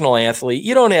professional athlete,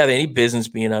 you don't have any business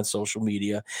being on social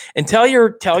media. And tell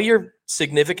your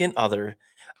significant other,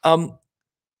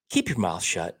 keep your mouth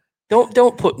shut.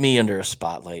 Don't put me under a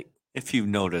spotlight. If you've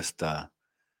noticed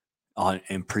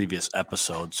in previous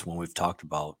episodes when we've talked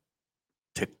about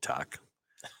TikTok,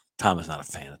 Tom is not a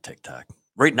fan of TikTok.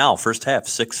 Right now, first half,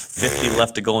 6:50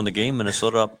 left to go in the game.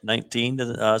 Minnesota up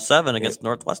 19-7 against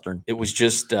Northwestern. It was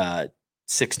just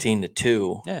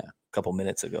 16-2. Yeah. A couple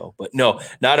minutes ago, but no,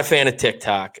 not a fan of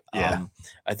TikTok. Yeah.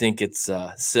 I think it's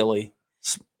silly,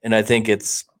 and I think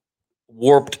it's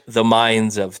warped the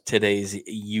minds of today's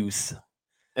youth.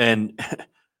 And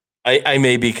I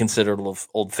may be considered a little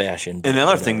old-fashioned. And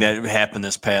another thing that happened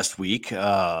this past week,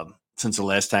 since the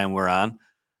last time we're on,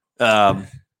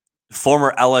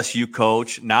 former LSU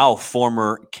coach, now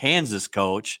former Kansas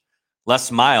coach,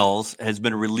 Les Miles, has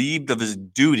been relieved of his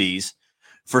duties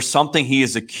for something he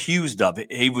is accused of.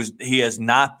 He has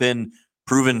not been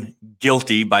proven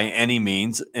guilty by any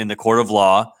means in the court of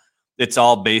law. It's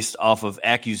all based off of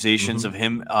accusations of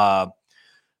him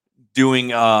doing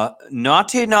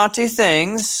naughty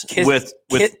things with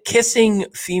kissing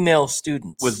female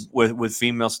students. With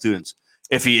female students.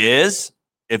 If he is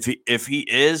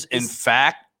in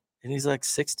fact, and he's like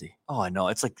 60. Oh, I know.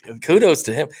 It's like kudos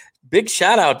to him. Big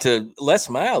shout out to Les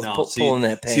Miles pulling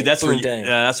that pants. See, that's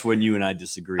when you and I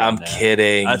disagree. I'm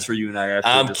kidding. That's where you and I.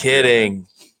 I'm kidding.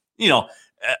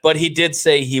 But he did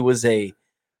say he was a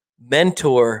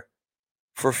mentor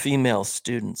for female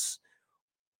students.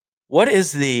 What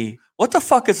the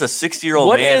fuck is a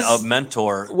 60-year-old man a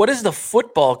mentor? What is the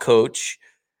football coach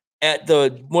at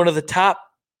one of the top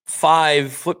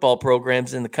 5 football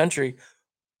programs in the country?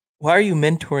 Why are you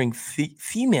mentoring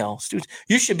female students?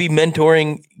 You should be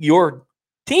mentoring your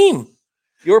team,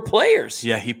 your players.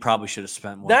 Yeah, he probably should have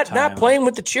spent more time. Not playing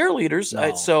with the cheerleaders.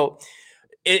 No.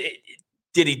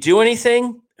 Did he do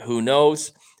anything? Who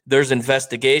knows? There's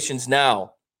investigations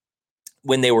now.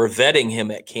 When they were vetting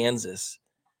him at Kansas,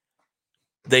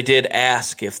 they did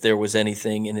ask if there was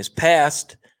anything in his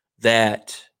past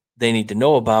that they need to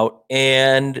know about.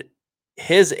 And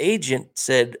his agent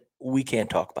said, we can't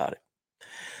talk about it.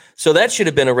 So that should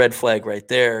have been a red flag right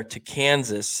there to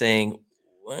Kansas saying,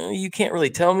 well, you can't really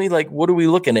tell me, like, what are we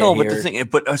looking at here? No, but the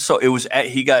thing, so it was,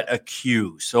 he got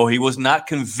accused. So he was not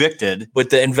convicted. But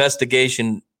the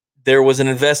investigation, there was an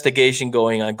investigation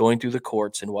going through the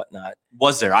courts and whatnot.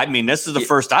 Was there? I mean, this is the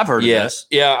first I've heard of this.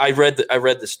 Yeah, I read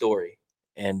the story.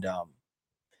 And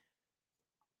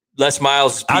Les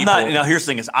Miles. I'm not. Here's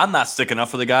the thing: I'm not sticking up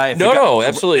for the guy. No,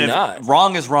 absolutely not.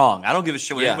 Wrong is wrong. I don't give a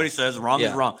shit what anybody says. Wrong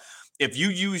is wrong. If you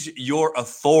use your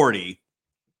authority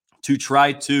to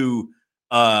try to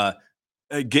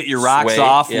get your rocks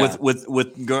off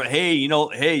with hey,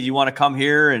 you want to come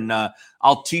here and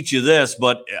I'll teach you this,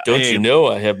 but don't you know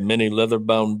I have many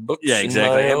leather-bound books? Yeah,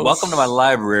 exactly. Hey, welcome to my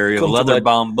library of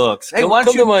leather-bound books. Hey, come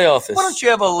to my office. Why don't you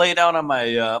have a lay down on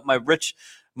my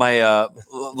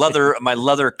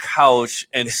leather couch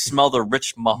and smell the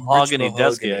rich mahogany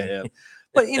desk I have?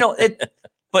 But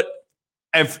but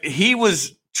if he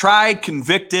was tried,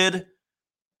 convicted,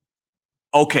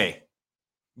 okay,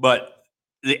 but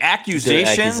the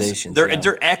accusations, they're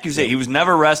accusations. He was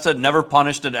never arrested, never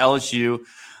punished at LSU,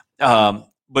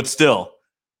 but still,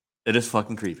 it is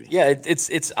fucking creepy. Yeah,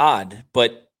 it's odd,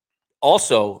 but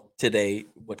also today,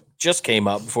 what just came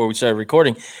up before we started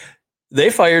recording, They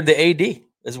fired the AD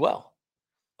as well.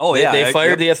 Oh yeah, they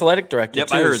fired the athletic director. Yep,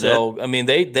 too. I heard so that. I mean,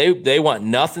 they want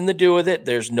nothing to do with it.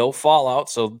 There's no fallout,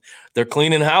 so they're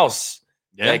cleaning house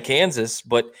at Kansas.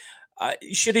 But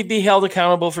should he be held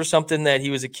accountable for something that he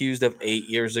was accused of 8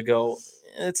 years ago?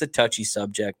 It's a touchy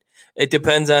subject. It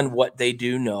depends on what they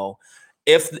do know.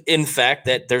 If in fact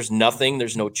that there's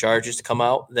no charges to come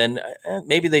out, then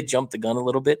maybe they jumped the gun a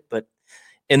little bit. But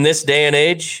in this day and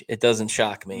age, it doesn't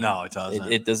shock me. No, it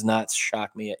doesn't. It does not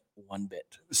shock me one bit.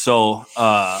 So,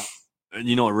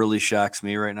 you know what really shocks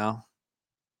me right now?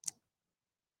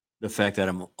 The fact that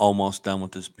I'm almost done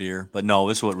with this beer. But no,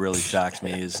 this is what really shocks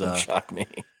me is shock me.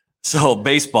 So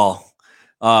baseball.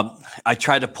 I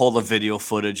tried to pull the video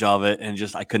footage of it and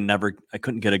I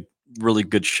couldn't get a really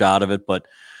good shot of it, but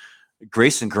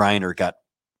Grayson Griner got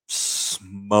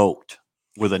smoked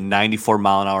with a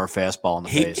 94-mile-an-hour fastball in the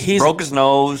face. He broke his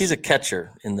nose. He's a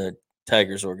catcher in the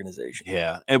Tigers organization.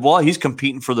 Yeah. And he's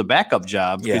competing for the backup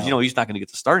job because, he's not going to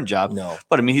get the starting job. No.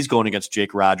 But, I mean, he's going against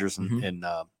Jake Rogers and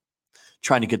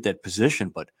trying to get that position.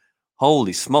 But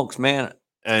holy smokes, man.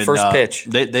 And, first pitch.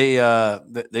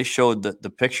 They showed the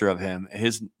picture of him.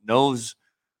 His nose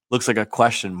looks like a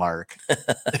question mark,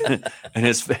 and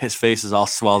his face is all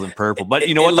swelled and purple. But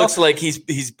you know what? It looks like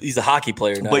he's a hockey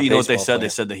player. But you know what they said? Player. They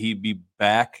said that he'd be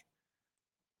back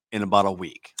in about a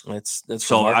week. That's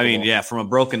so. Remarkable. I mean, yeah, from a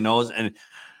broken nose, and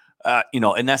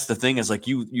and that's the thing is like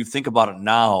you think about it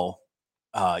now.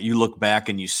 You look back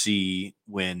and you see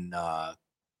when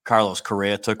Carlos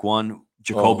Correa took one,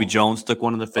 Jacoby Jones took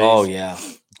one in the face. Oh yeah.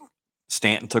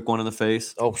 Stanton took one in the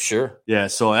face. Oh, sure. Yeah,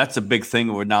 so that's a big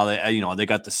thing where now they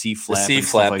got the C-flap. The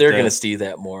C-flap, they're going to see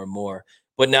that more and more.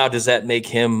 But now, does that make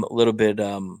him a little bit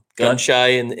gun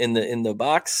shy in the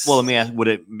box? Well, let me ask: would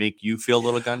it make you feel a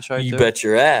little gun shy? You bet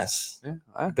your ass. Yeah,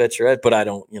 I bet your ass. But I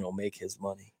don't, make his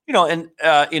money. And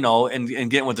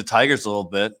getting with the Tigers a little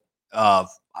bit.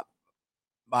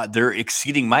 They're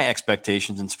exceeding my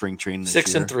expectations in spring training.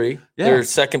 6-3. Yeah. They're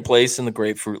second place in the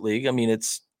Grapefruit League. I mean,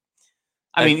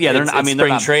 they're not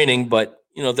spring training, but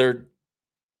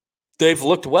they've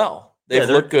looked well. They've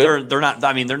looked good. They're not.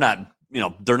 I mean, they're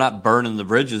not burning the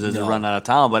bridges as they run out of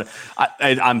town. But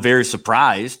I'm very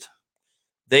surprised.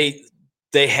 They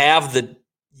have the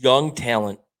young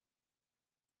talent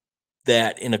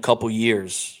that in a couple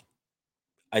years,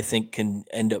 I think can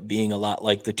end up being a lot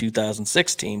like the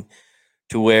 2006 team,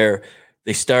 to where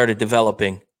they started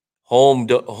developing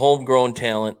homegrown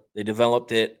talent. They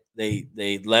developed it.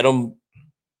 They let them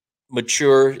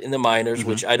mature in the minors,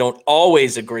 which I don't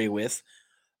always agree with.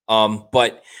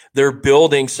 But they're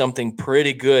building something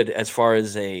pretty good as far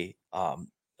as a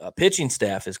pitching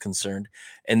staff is concerned.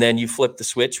 And then you flip the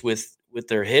switch with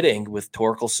their hitting, with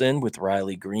Torkelson, with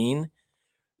Riley Green.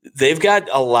 They've got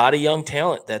a lot of young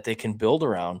talent that they can build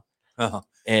around. Uh-huh.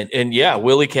 And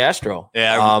Willie Castro.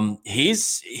 Yeah.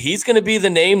 He's going to be the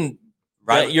name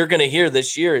that you're going to hear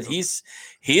this year.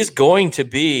 He's going to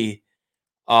be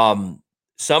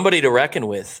somebody to reckon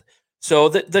with. So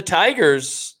the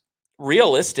Tigers,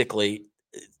 realistically,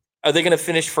 are they going to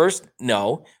finish first?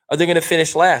 No. Are they going to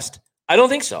finish last? I don't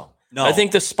think so. No. I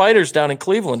think the Spiders down in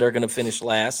Cleveland are going to finish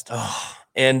last. Oh.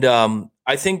 And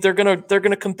I think they're going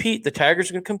to compete. The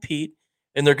Tigers are going to compete,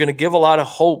 and they're going to give a lot of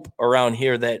hope around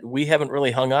here that we haven't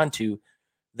really hung on to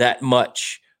that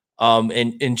much.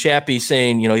 And Chappie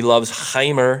saying, he loves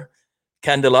Heimer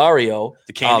Candelario,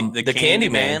 the candy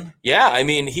man. Yeah, I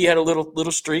mean, he had a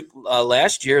little streak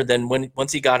last year. Then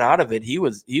once he got out of it, he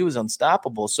was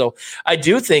unstoppable. So I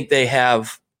do think they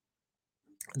have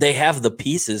the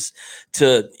pieces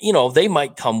to, they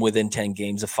might come within 10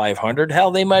 games of 500.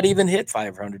 Hell, they might even hit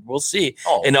 500. We'll see.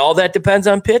 Oh. And all that depends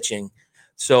on pitching.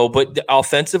 So, but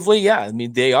offensively, yeah, I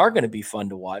mean, they are going to be fun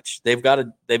to watch. They've got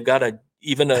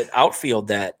even an outfield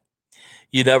that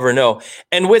you never know.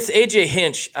 And with AJ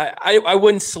Hinch, I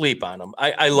wouldn't sleep on him.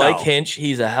 I like Hinch.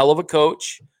 He's a hell of a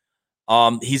coach.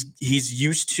 He's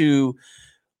used to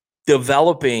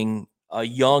developing a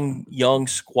young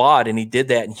squad, and he did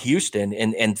that in Houston,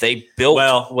 and they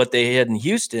built what they had in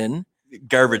Houston.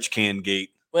 Garbage can gate.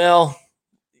 Well,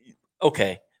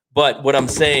 okay. But what I'm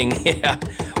saying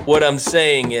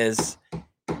is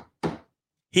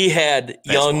he had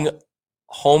young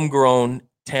homegrown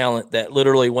talent that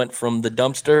literally went from the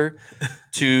dumpster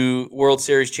to World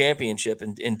Series championship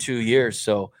in 2 years.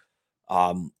 So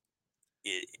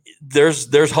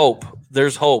there's hope.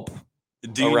 There's hope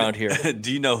around here.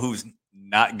 Do you know who's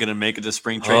not going to make it to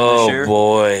spring training this year? Oh,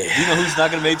 boy. Do you know who's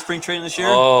not going to make spring training this year?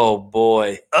 Oh,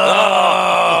 boy.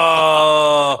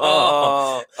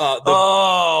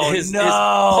 His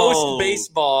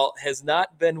post-baseball has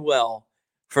not been well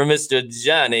for Mr.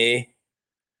 Johnny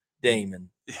Damon.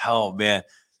 Oh man,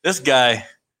 this guy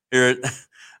here.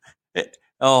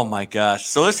 Oh my gosh!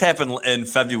 So this happened in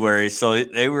February. So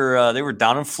they were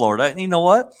down in Florida, and you know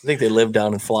what? I think they live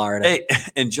down in Florida. Hey,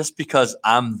 and just because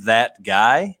I'm that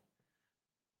guy,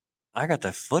 I got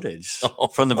the footage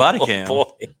from the body cam. Boy.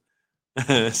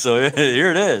 So here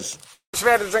it is. What you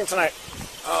had to drink tonight?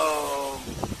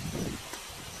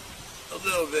 A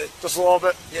little bit. Just a little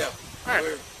bit? Yeah. All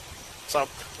right. So,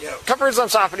 Yeah. a couple reasons I'm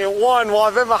stopping you. One, while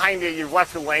I've been behind you, you've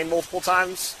left your lane multiple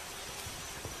times.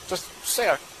 Just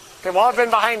say it. Okay, while I've been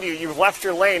behind you, you've left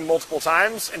your lane multiple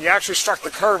times, and you actually struck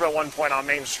the curb at one point on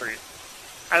Main Street.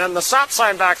 And then the stop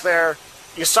sign back there,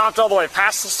 you stopped all the way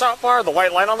past the stop bar, the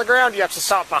white light on the ground, you have to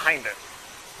stop behind it.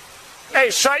 Hey,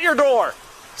 shut your door.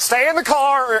 Stay in the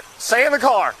car. Stay in the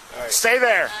car. Right. Stay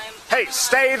there. Hey,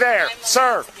 stay there.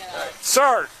 Sir.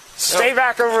 Sir. Stay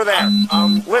back over there.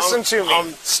 Listen to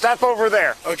me. Step over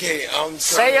there. Okay,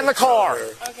 Stay in the car.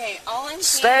 Okay, all I'm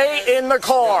saying Stay is, in the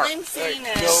car. all I'm saying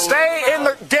is, Stay in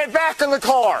the. Get back in the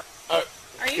car. are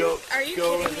you kidding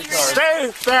me right now?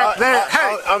 Stay back there.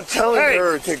 Hey, I'm telling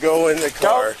her to go in the go.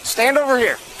 car. Stand over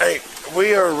here. Hey,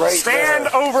 we are right Stand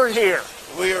there. over here.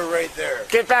 We are right there.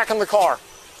 Get back in the car.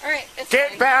 All right, it's Get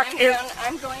fine. back in-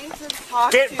 I'm going to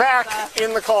talk Get to back the-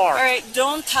 in the car. All right,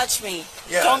 don't touch me.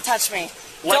 Yeah. Don't touch me.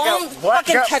 Let don't go. Let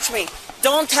fucking go. touch me.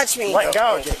 Don't touch me. Let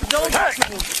go. Don't touch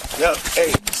me. No,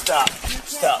 hey, stop.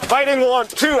 Stop. Fighting 1,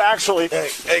 2, actually.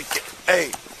 Hey,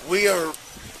 we are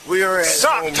at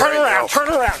Stop. home Turn right around. now. Turn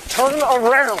around. Turn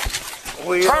around.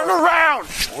 We Turn are, around.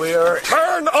 we are,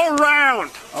 Turn around.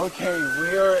 okay,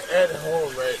 we are at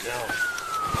home right now.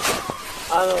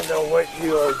 I don't know what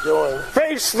you are doing.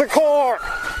 Face the car.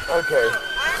 Okay.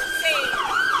 I'm safe.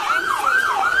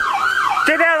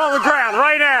 Get down on the ground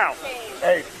right now.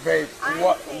 Hey, babe,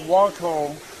 walk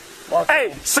home. Walk Hey,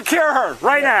 home. secure her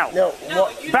right now. No, No,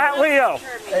 you Bat don't Leo. have to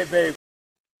hurt me. hey, babe.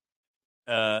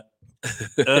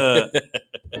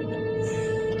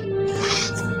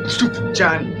 Stupid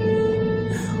Johnny.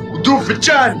 We'll do it for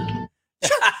Johnny.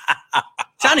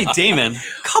 Johnny Damon,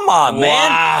 come on, man.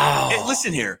 Wow. Hey,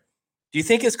 listen here. Do you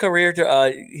think his career,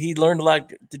 he learned a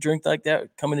lot to drink like that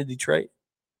coming to Detroit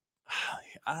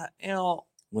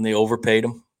when they overpaid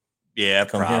him? Yeah,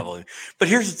 Come probably. But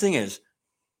here's the thing is,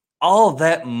 all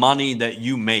that money that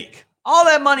you make, all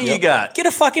that money you got, Get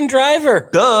a fucking driver.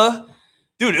 duh.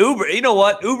 Dude, Uber, you know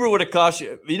what? Uber would have cost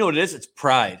you, you know what it is? It's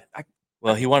pride.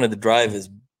 Well, he wanted to drive his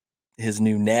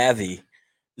new Navi.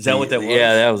 Is that what that was?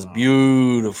 Yeah, that was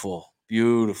beautiful.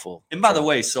 Beautiful. And by the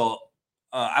way, so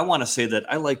I want to say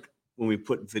that I like when we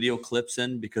put video clips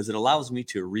in because it allows me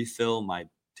to refill my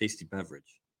tasty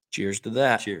beverage. Cheers to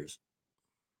that. Cheers.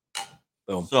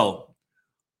 Boom. So,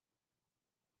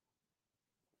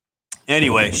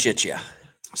 anyway, Shit, yeah.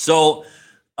 so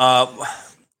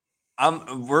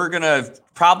we're gonna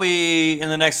probably in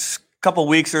the next couple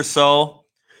weeks or so.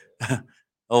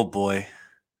 Oh boy.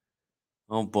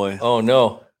 Oh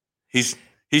no. He's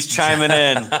chiming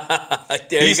in.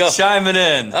 There you go. He's chiming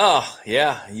in. Oh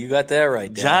yeah, you got that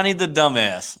right, Dan. Johnny the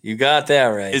dumbass. You got that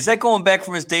right. Is that going back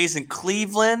from his days in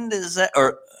Cleveland? Is that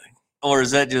or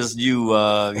is that just you?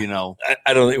 I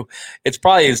don't think it's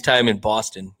probably his time in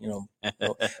Boston.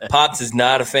 Pops is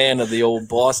not a fan of the old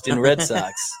Boston Red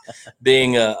Sox,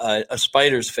 being a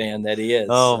Spiders fan that he is.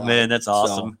 Oh man, that's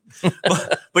awesome.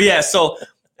 But yeah, so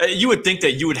you would think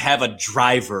that you would have a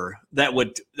driver that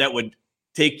would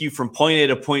take you from point A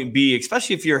to point B,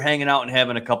 especially if you're hanging out and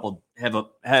having a couple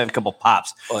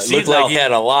pops. Well, it looked like he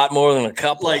had a lot more than a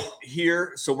couple. Like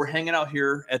here, so we're hanging out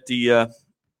here at the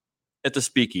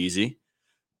Speakeasy.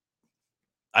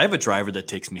 I have a driver that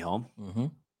takes me home. Mm-hmm.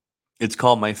 It's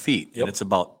called My Feet, Yep. and it's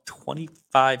about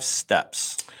 25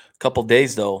 steps. A couple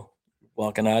days though,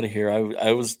 walking out of here,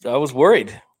 I was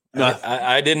worried. No.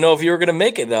 I didn't know if you were going to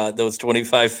make it those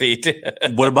 25 feet.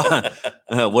 What about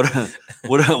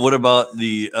what about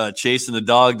the chasing the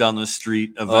dog down the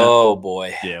street event? Oh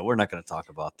boy. Yeah, we're not going to talk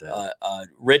about that.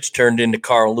 Rich turned into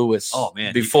Carl Lewis. Oh,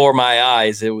 man. Before my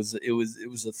eyes, it was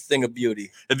a thing of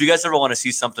beauty. If you guys ever want to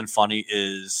see something funny,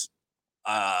 is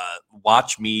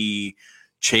watch me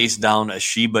chase down a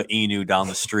Shiba Inu down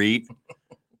the street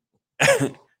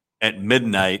at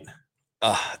midnight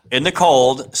in the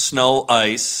cold, snow,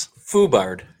 ice.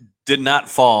 Foobard. Did not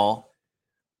fall,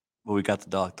 but we got the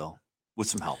dog though, with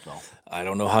some help though. I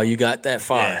don't know how you got that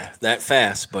far, that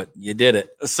fast, but you did it.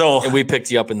 So, and we picked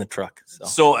you up in the truck.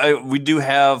 So we do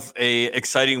have a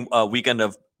exciting weekend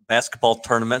of basketball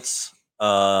tournaments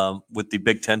with the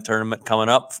Big Ten tournament coming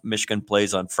up. Michigan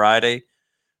plays on Friday,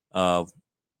 and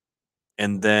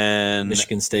then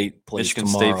Michigan State plays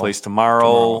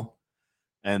tomorrow.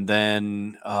 And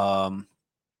then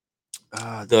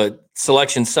The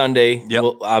Selection Sunday Yep.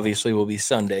 will be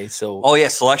Sunday. So Oh yeah,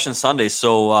 Selection Sunday.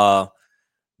 So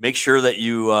make sure that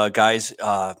you guys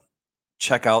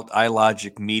check out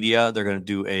iLogic Media. They're going to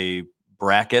do a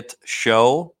bracket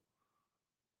show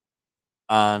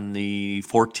on the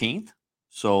 14th.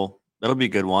 So that'll be a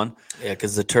good one. yeah,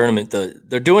 because the tournament,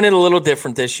 they're doing it a little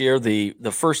different this year. The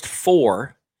first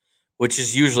 4, which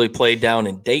is usually played down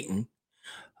in Dayton,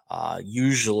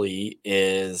 usually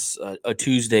is a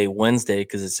Tuesday, Wednesday,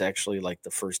 because it's actually like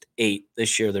the first 8.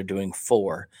 This year they're doing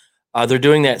 4. They're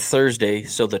doing that Thursday,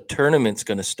 so the tournament's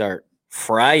going to start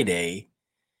Friday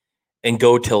and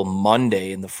go till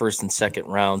Monday in the first and second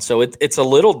round. So it's a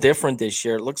little different this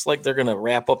year. It looks like they're going to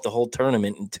wrap up the whole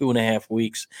tournament in 2.5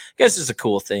 weeks. I guess it's a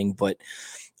cool thing, but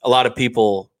a lot of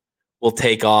people will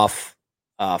take off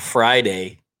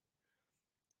Friday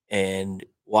and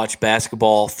watch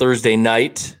basketball Thursday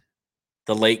night,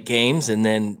 the late games, and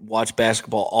then watch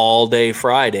basketball all day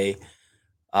Friday.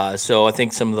 So I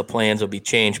think some of the plans will be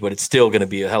changed, but it's still going to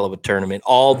be a hell of a tournament,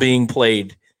 all being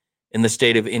played in the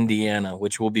state of Indiana,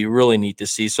 which will be really neat to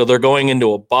see. So they're going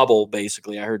into a bubble,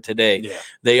 basically. I heard today. Yeah.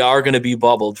 They are going to be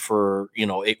bubbled for,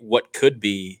 what could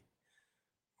be,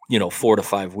 4 to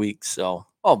 5 weeks. So,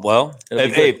 Oh, well, It'll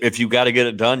be if you got to get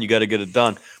it done, you got to get it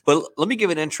done. But let me give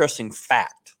an interesting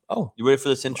fact. Oh, You ready for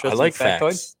this I interesting like factoid?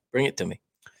 facts. Bring it to me.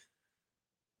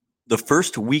 The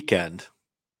first weekend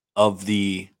of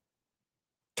the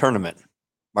tournament,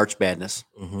 March Madness,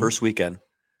 Mhm. first weekend,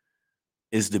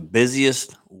 is the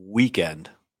busiest weekend.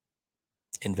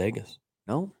 In Vegas.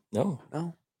 No, No.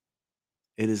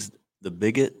 it is the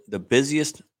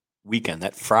busiest weekend,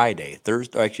 that Friday,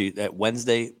 Thursday, actually that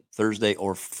Wednesday, Thursday,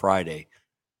 or Friday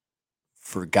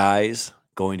for guys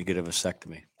going to get a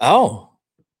vasectomy. Oh,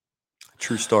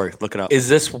 True story. Look it up. is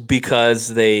this because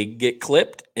they get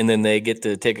clipped and then they get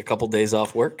to take a couple days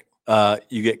off work?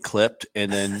 You get clipped,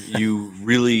 and then you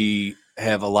really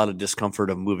have a lot of discomfort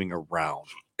of moving around.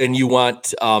 And you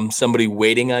want somebody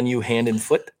waiting on you hand and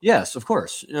foot? Yes, of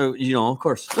course. Of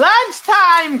course.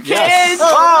 Lunchtime, kids! Yes. All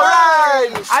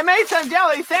right! I made some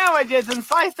jelly sandwiches and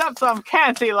sliced up some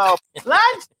cantaloupe.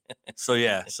 Lunch?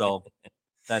 So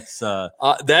that's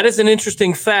That is an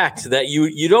interesting fact that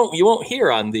you won't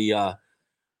hear on the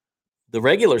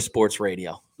regular sports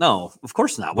radio. no, of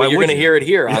course not. But you're would going to you? hear it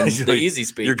here on Yeah, the Easy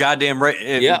Speak. You're goddamn right.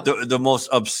 Yeah. The most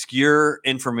obscure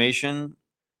information,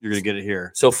 you're gonna get it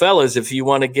here. So, fellas, if you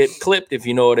want to get clipped, if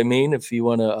you know what I mean, if you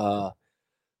want to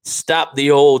stop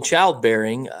the old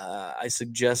childbearing, I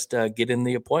suggest getting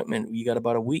the appointment. You got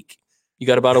about a week. You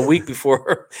got about a week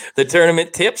before the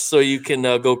tournament tips, so you can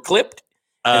go clipped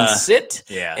and sit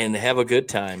Yeah. and have a good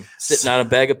time sitting on a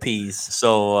bag of peas.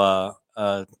 So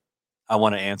I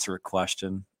want to answer a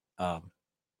question.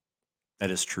 That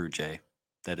is true, Jay.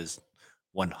 That is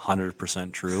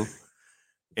 100% true.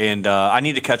 And I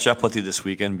need to catch up with you this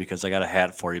weekend because I got a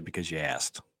hat for you because you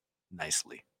asked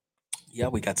nicely. Yeah,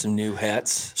 we got some new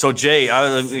hats. So Jay,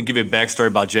 I'm going to give you a backstory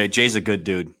about Jay. Jay's a good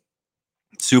dude.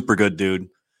 Super good dude.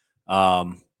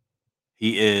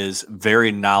 He is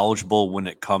very knowledgeable when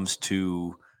it comes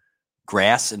to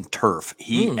grass and turf.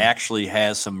 He actually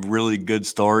has some really good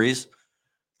stories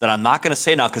that I'm not going to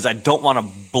say now because I don't want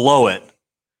to blow it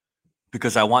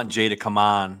because I want Jay to come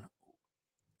on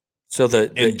So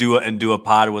and do a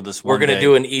pod with us. we're going to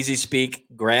do an Easy Speak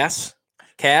grass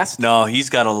cast. No, he's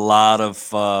got a lot of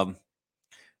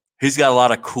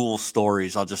cool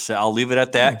stories. I'll leave it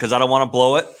at that because I don't want to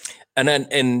blow it.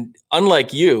 And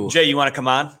unlike you, Jay, you want to come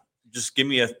on? Just give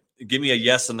me a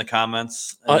yes in the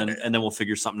comments, and then we'll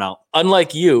figure something out.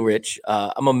 unlike you, Rich,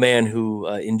 I'm a man who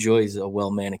enjoys a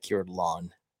well manicured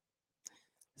lawn.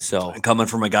 So Coming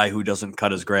from a guy who doesn't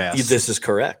cut his grass. this is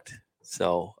correct.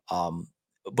 So,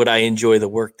 but I enjoy the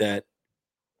work that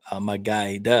my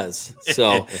guy does.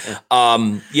 So,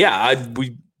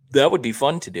 that would be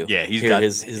fun to do. Yeah, he's Hear got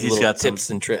his little got tips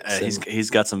some, and tricks. he's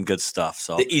got some good stuff.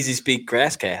 So The Easy Speak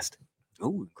grass cast,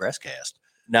 ooh, grass cast.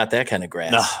 not that kind of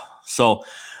grass. No. So, all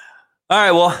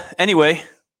right. Well, anyway,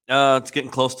 it's getting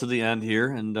close to the end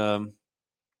here, and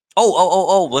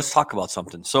let's talk about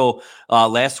something. So,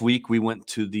 last week we went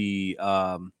to the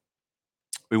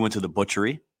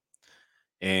butchery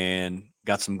and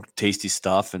got some tasty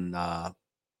stuff. And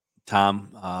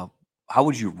Tom, how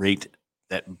would you rate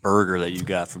that burger that you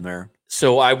got from there?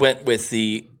 So I went with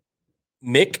the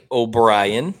Mick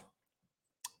O'Brien.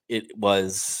 It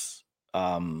was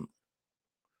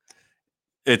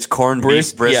It's corned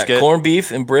beef brisket. Yeah, corned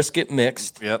beef and brisket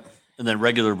mixed. Yep. And then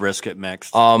regular brisket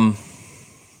mixed. The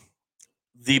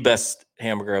best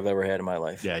hamburger I've ever had in my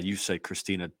life. Yeah, you say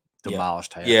Christina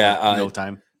demolished half. Yeah, no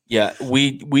time. Yeah,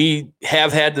 we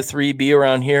have had the 3B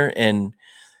around here, and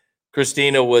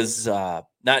Christina was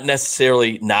not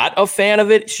necessarily not a fan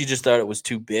of it. She just thought it was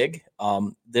too big.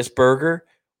 This burger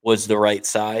was the right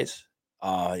size.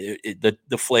 The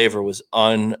flavor was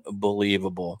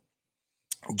unbelievable,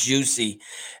 juicy.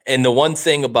 And the one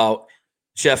thing about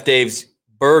Chef Dave's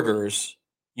burgers,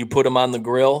 you put them on the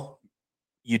grill,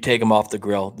 you take them off the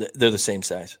grill, they're the same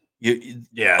size.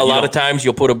 A lot of times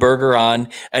you'll put a burger on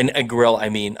a grill. I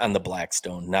mean, on the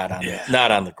Blackstone, not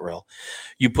on the grill.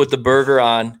 You put the burger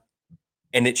on,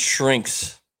 and it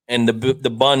shrinks, and the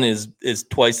bun is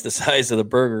twice the size of the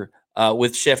burger.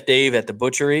 With Chef Dave at the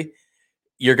butchery,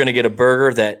 you're going to get a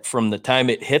burger that from the time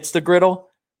it hits the griddle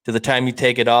to the time you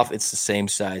take it off, it's the same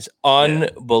size.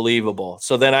 Unbelievable.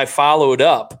 So then I followed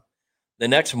up the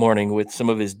next morning with some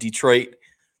of his Detroit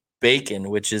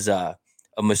bacon, which is a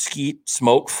mesquite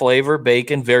smoke flavor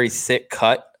bacon, very thick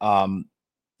cut.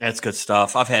 That's good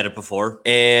stuff. I've had it before.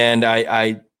 And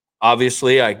I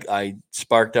obviously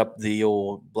sparked up the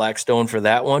old Blackstone for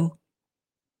that one.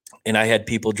 And I had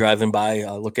people driving by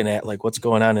looking at like, what's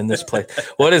going on in this place?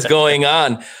 What is going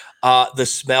on? The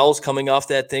smells coming off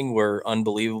that thing were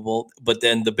unbelievable. But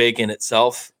then the bacon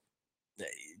itself,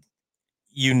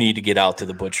 you need to get out to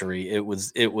the butchery. It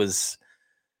was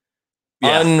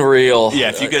unreal. Yeah,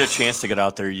 if you get a chance to get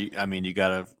out there, you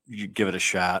give it a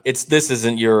shot. This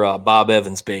isn't your Bob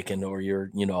Evans bacon or your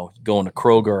going to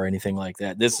Kroger or anything like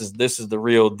that. This is the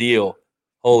real deal.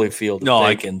 Holyfield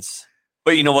bacons.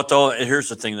 But you know what, though? Here's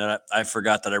the thing that I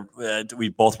forgot that we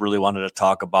both really wanted to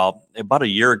talk about. About a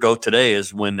year ago today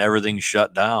is when everything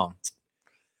shut down.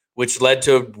 Which led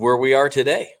to where we are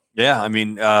today. Yeah, I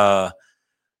mean,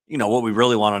 what we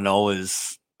really want to know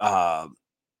is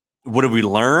what have we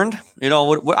learned?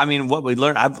 What we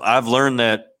learned. I've learned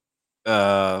that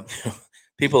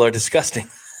people are disgusting.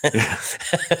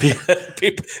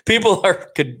 People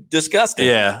are disgusting.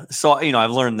 Yeah. So,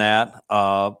 I've learned that.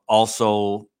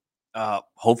 Also,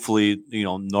 hopefully,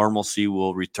 normalcy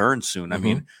will return soon. Mm-hmm. I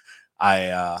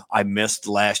mean, I missed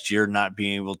last year not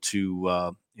being able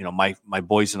to, my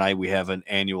boys and I, we have an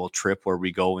annual trip where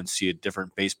we go and see a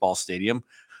different baseball stadium.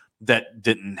 That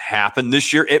didn't happen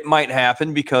this year. It might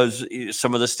happen because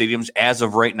some of the stadiums, as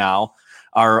of right now,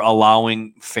 are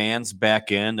allowing fans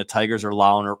back in. The Tigers are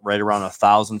allowing right around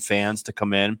 1,000 fans to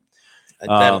come in.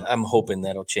 I'm hoping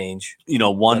that'll change.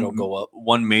 That'll go up.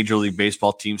 One Major League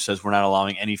Baseball team says we're not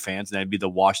allowing any fans, and that'd be the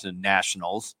Washington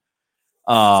Nationals.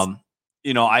 I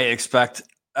expect,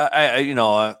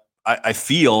 I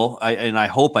feel, and I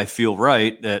hope I feel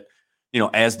right that,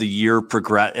 as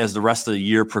the rest of the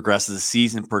year progresses, the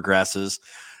season progresses,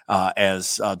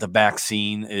 as the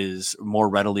vaccine is more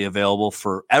readily available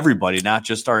for everybody, not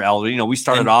just our elderly. We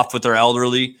started off with our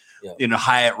elderly,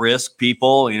 high at risk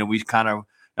people.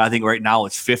 I think right now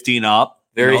it's 50 and up.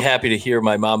 Very happy to hear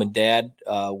my mom and dad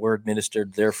were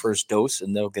administered their first dose,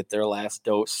 and they'll get their last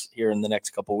dose here in the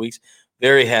next couple of weeks.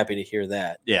 Very happy to hear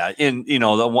that. Yeah, and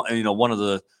one of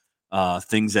the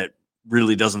things that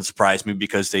really doesn't surprise me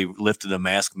because they lifted the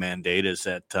mask mandate is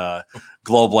that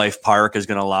Globe Life Park is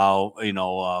going to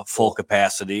allow full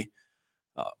capacity.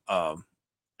 That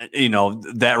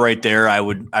right there, I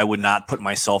would not put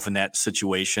myself in that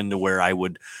situation to where I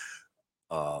would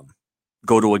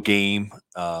go to a game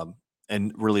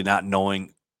and really not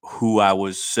knowing who I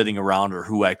was sitting around or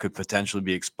who I could potentially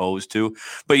be exposed to.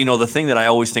 But the thing that I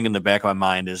always think in the back of my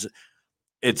mind is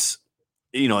it's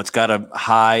got a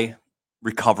high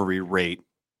recovery rate,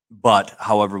 but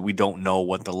however, we don't know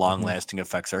what the long lasting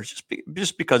effects are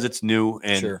just because it's new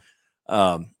and sure.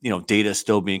 Data is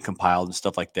still being compiled and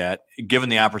stuff like that. Given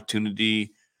the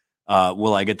opportunity,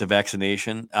 will I get the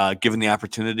vaccination? Given the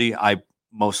opportunity, I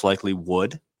most likely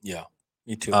would. Yeah,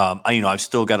 me too. I've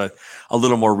still got a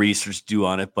little more research to do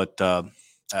on it, but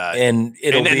and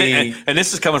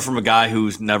this is coming from a guy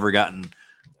who's never gotten.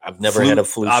 I've never had a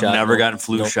flu shot. I've never gotten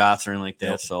flu shots or anything like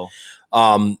that. So,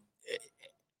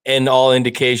 and all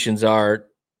indications are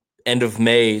end of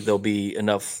May, there'll be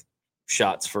enough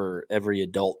shots for every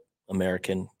adult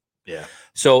American. Yeah.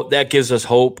 So that gives us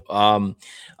hope. I'm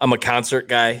a concert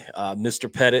guy.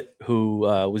 Mr. Pettit, who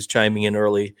was chiming in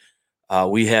early,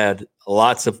 we had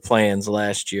lots of plans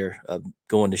last year of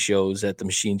going to shows at the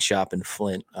Machine Shop in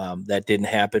Flint. That didn't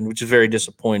happen, which is very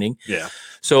disappointing. Yeah.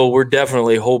 So we're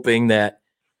definitely hoping that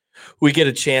we get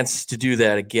a chance to do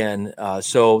that again.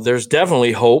 So there's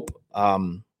definitely hope.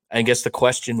 I guess the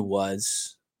question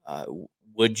was,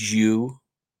 would you,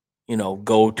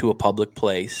 go to a public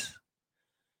place,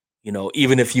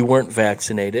 even if you weren't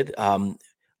vaccinated?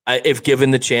 I if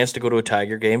given the chance to go to a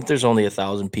Tiger game, if there's only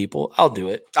 1,000 people, I'll do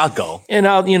it. I'll go. And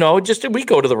we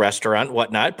go to the restaurant,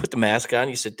 whatnot, put the mask on,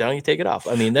 you sit down, you take it off.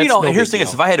 I mean, that's here's the thing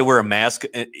is, if I had to wear a mask,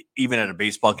 even at a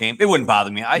baseball game, it wouldn't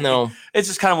bother me. It's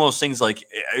just kind of one of those things, like,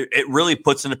 it really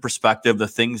puts into perspective the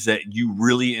things that you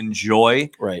really enjoy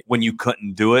when you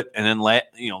couldn't do it. And then,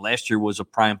 last year was a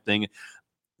prime thing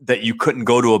that you couldn't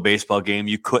go to a baseball game.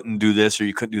 You couldn't do this or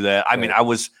you couldn't do that. I mean,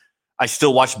 I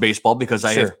still watch baseball because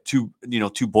I have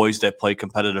two boys that play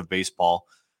competitive baseball,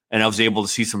 and I was able to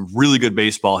see some really good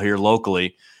baseball here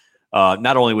locally.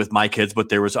 Not only with my kids, but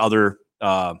there was other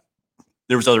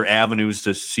avenues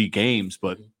to see games.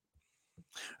 But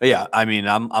yeah, I mean,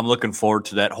 I'm looking forward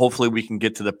to that. Hopefully, we can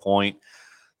get to the point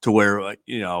to where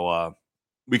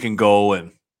we can go,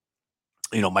 and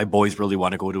my boys really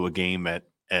want to go to a game at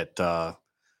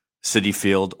Citi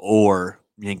Field or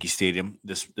Yankee Stadium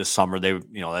this summer.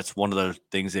 That's one of the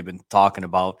things they've been talking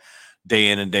about day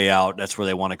in and day out. That's where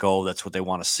they want to go. That's what they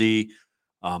want to see.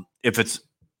 If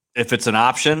it's an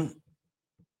option,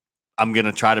 I'm going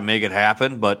to try to make it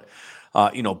happen, but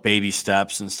baby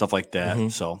steps and stuff like that. Mm-hmm.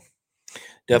 So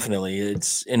definitely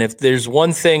and if there's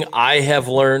one thing I have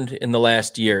learned in the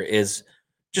last year is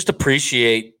just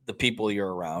appreciate the people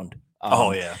you're around.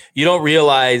 You don't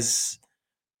realize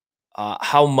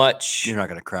how much. You're not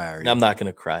going to cry, are you? I'm not going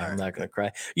to cry. I'm not going to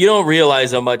cry. You don't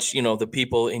realize how much, the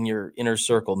people in your inner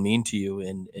circle mean to you,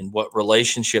 and what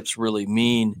relationships really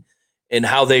mean, and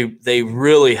how they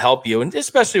really help you. And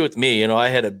especially with me, I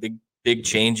had a big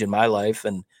change in my life.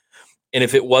 And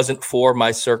if it wasn't for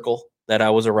my circle that I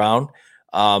was around,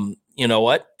 you know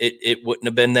what, it wouldn't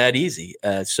have been that easy.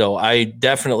 So I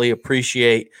definitely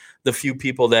appreciate the few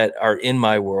people that are in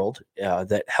my world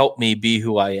that help me be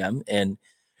who I am. And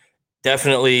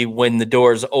definitely when the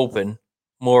doors open,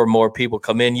 more and more people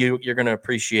come in, you're going to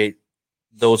appreciate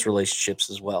those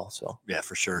relationships as well. So yeah,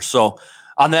 for sure. So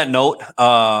on that note,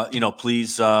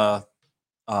 please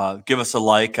give us a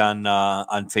like on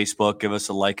Facebook, give us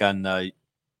a like on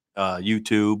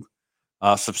YouTube,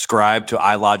 subscribe to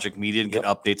iLogic Media and get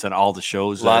updates on all the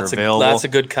shows that are available. Lots of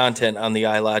good content on the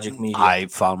iLogic Media. I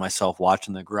found myself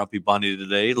watching the Grumpy Bunny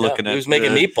today, looking at. He was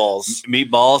making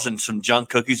meatballs and some junk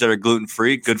cookies that are gluten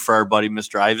free, good for our buddy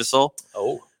Mr. Ivisol.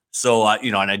 Oh, so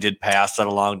and I did pass that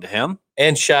along to him.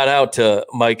 And shout out to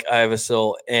Mike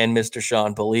Ivisol and Mr.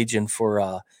 Sean Belegian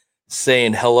for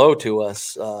saying hello to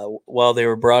us while they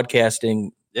were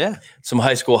broadcasting. Yeah, some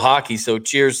high school hockey. So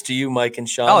cheers to you, Mike and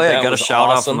Sean. Oh yeah, got a shout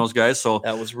out from those guys. So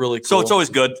that was really cool. So it's always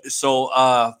good. So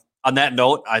on that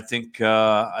note, I think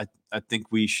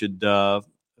we should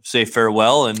say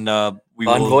farewell, and bon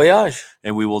voyage.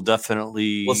 And we will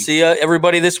definitely. We'll see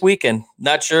everybody this weekend.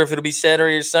 Not sure if it'll be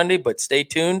Saturday or Sunday, but stay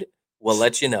tuned. We'll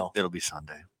let you know. It'll be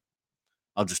Sunday.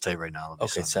 I'll just tell you right now.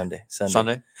 Okay, Sunday.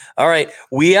 All right,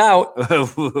 we out.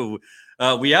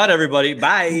 We out, everybody.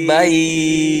 Bye.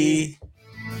 Bye.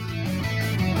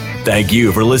 Thank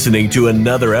you for listening to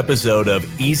another episode of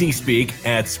Easy Speak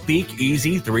at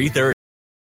Speakeasy 330.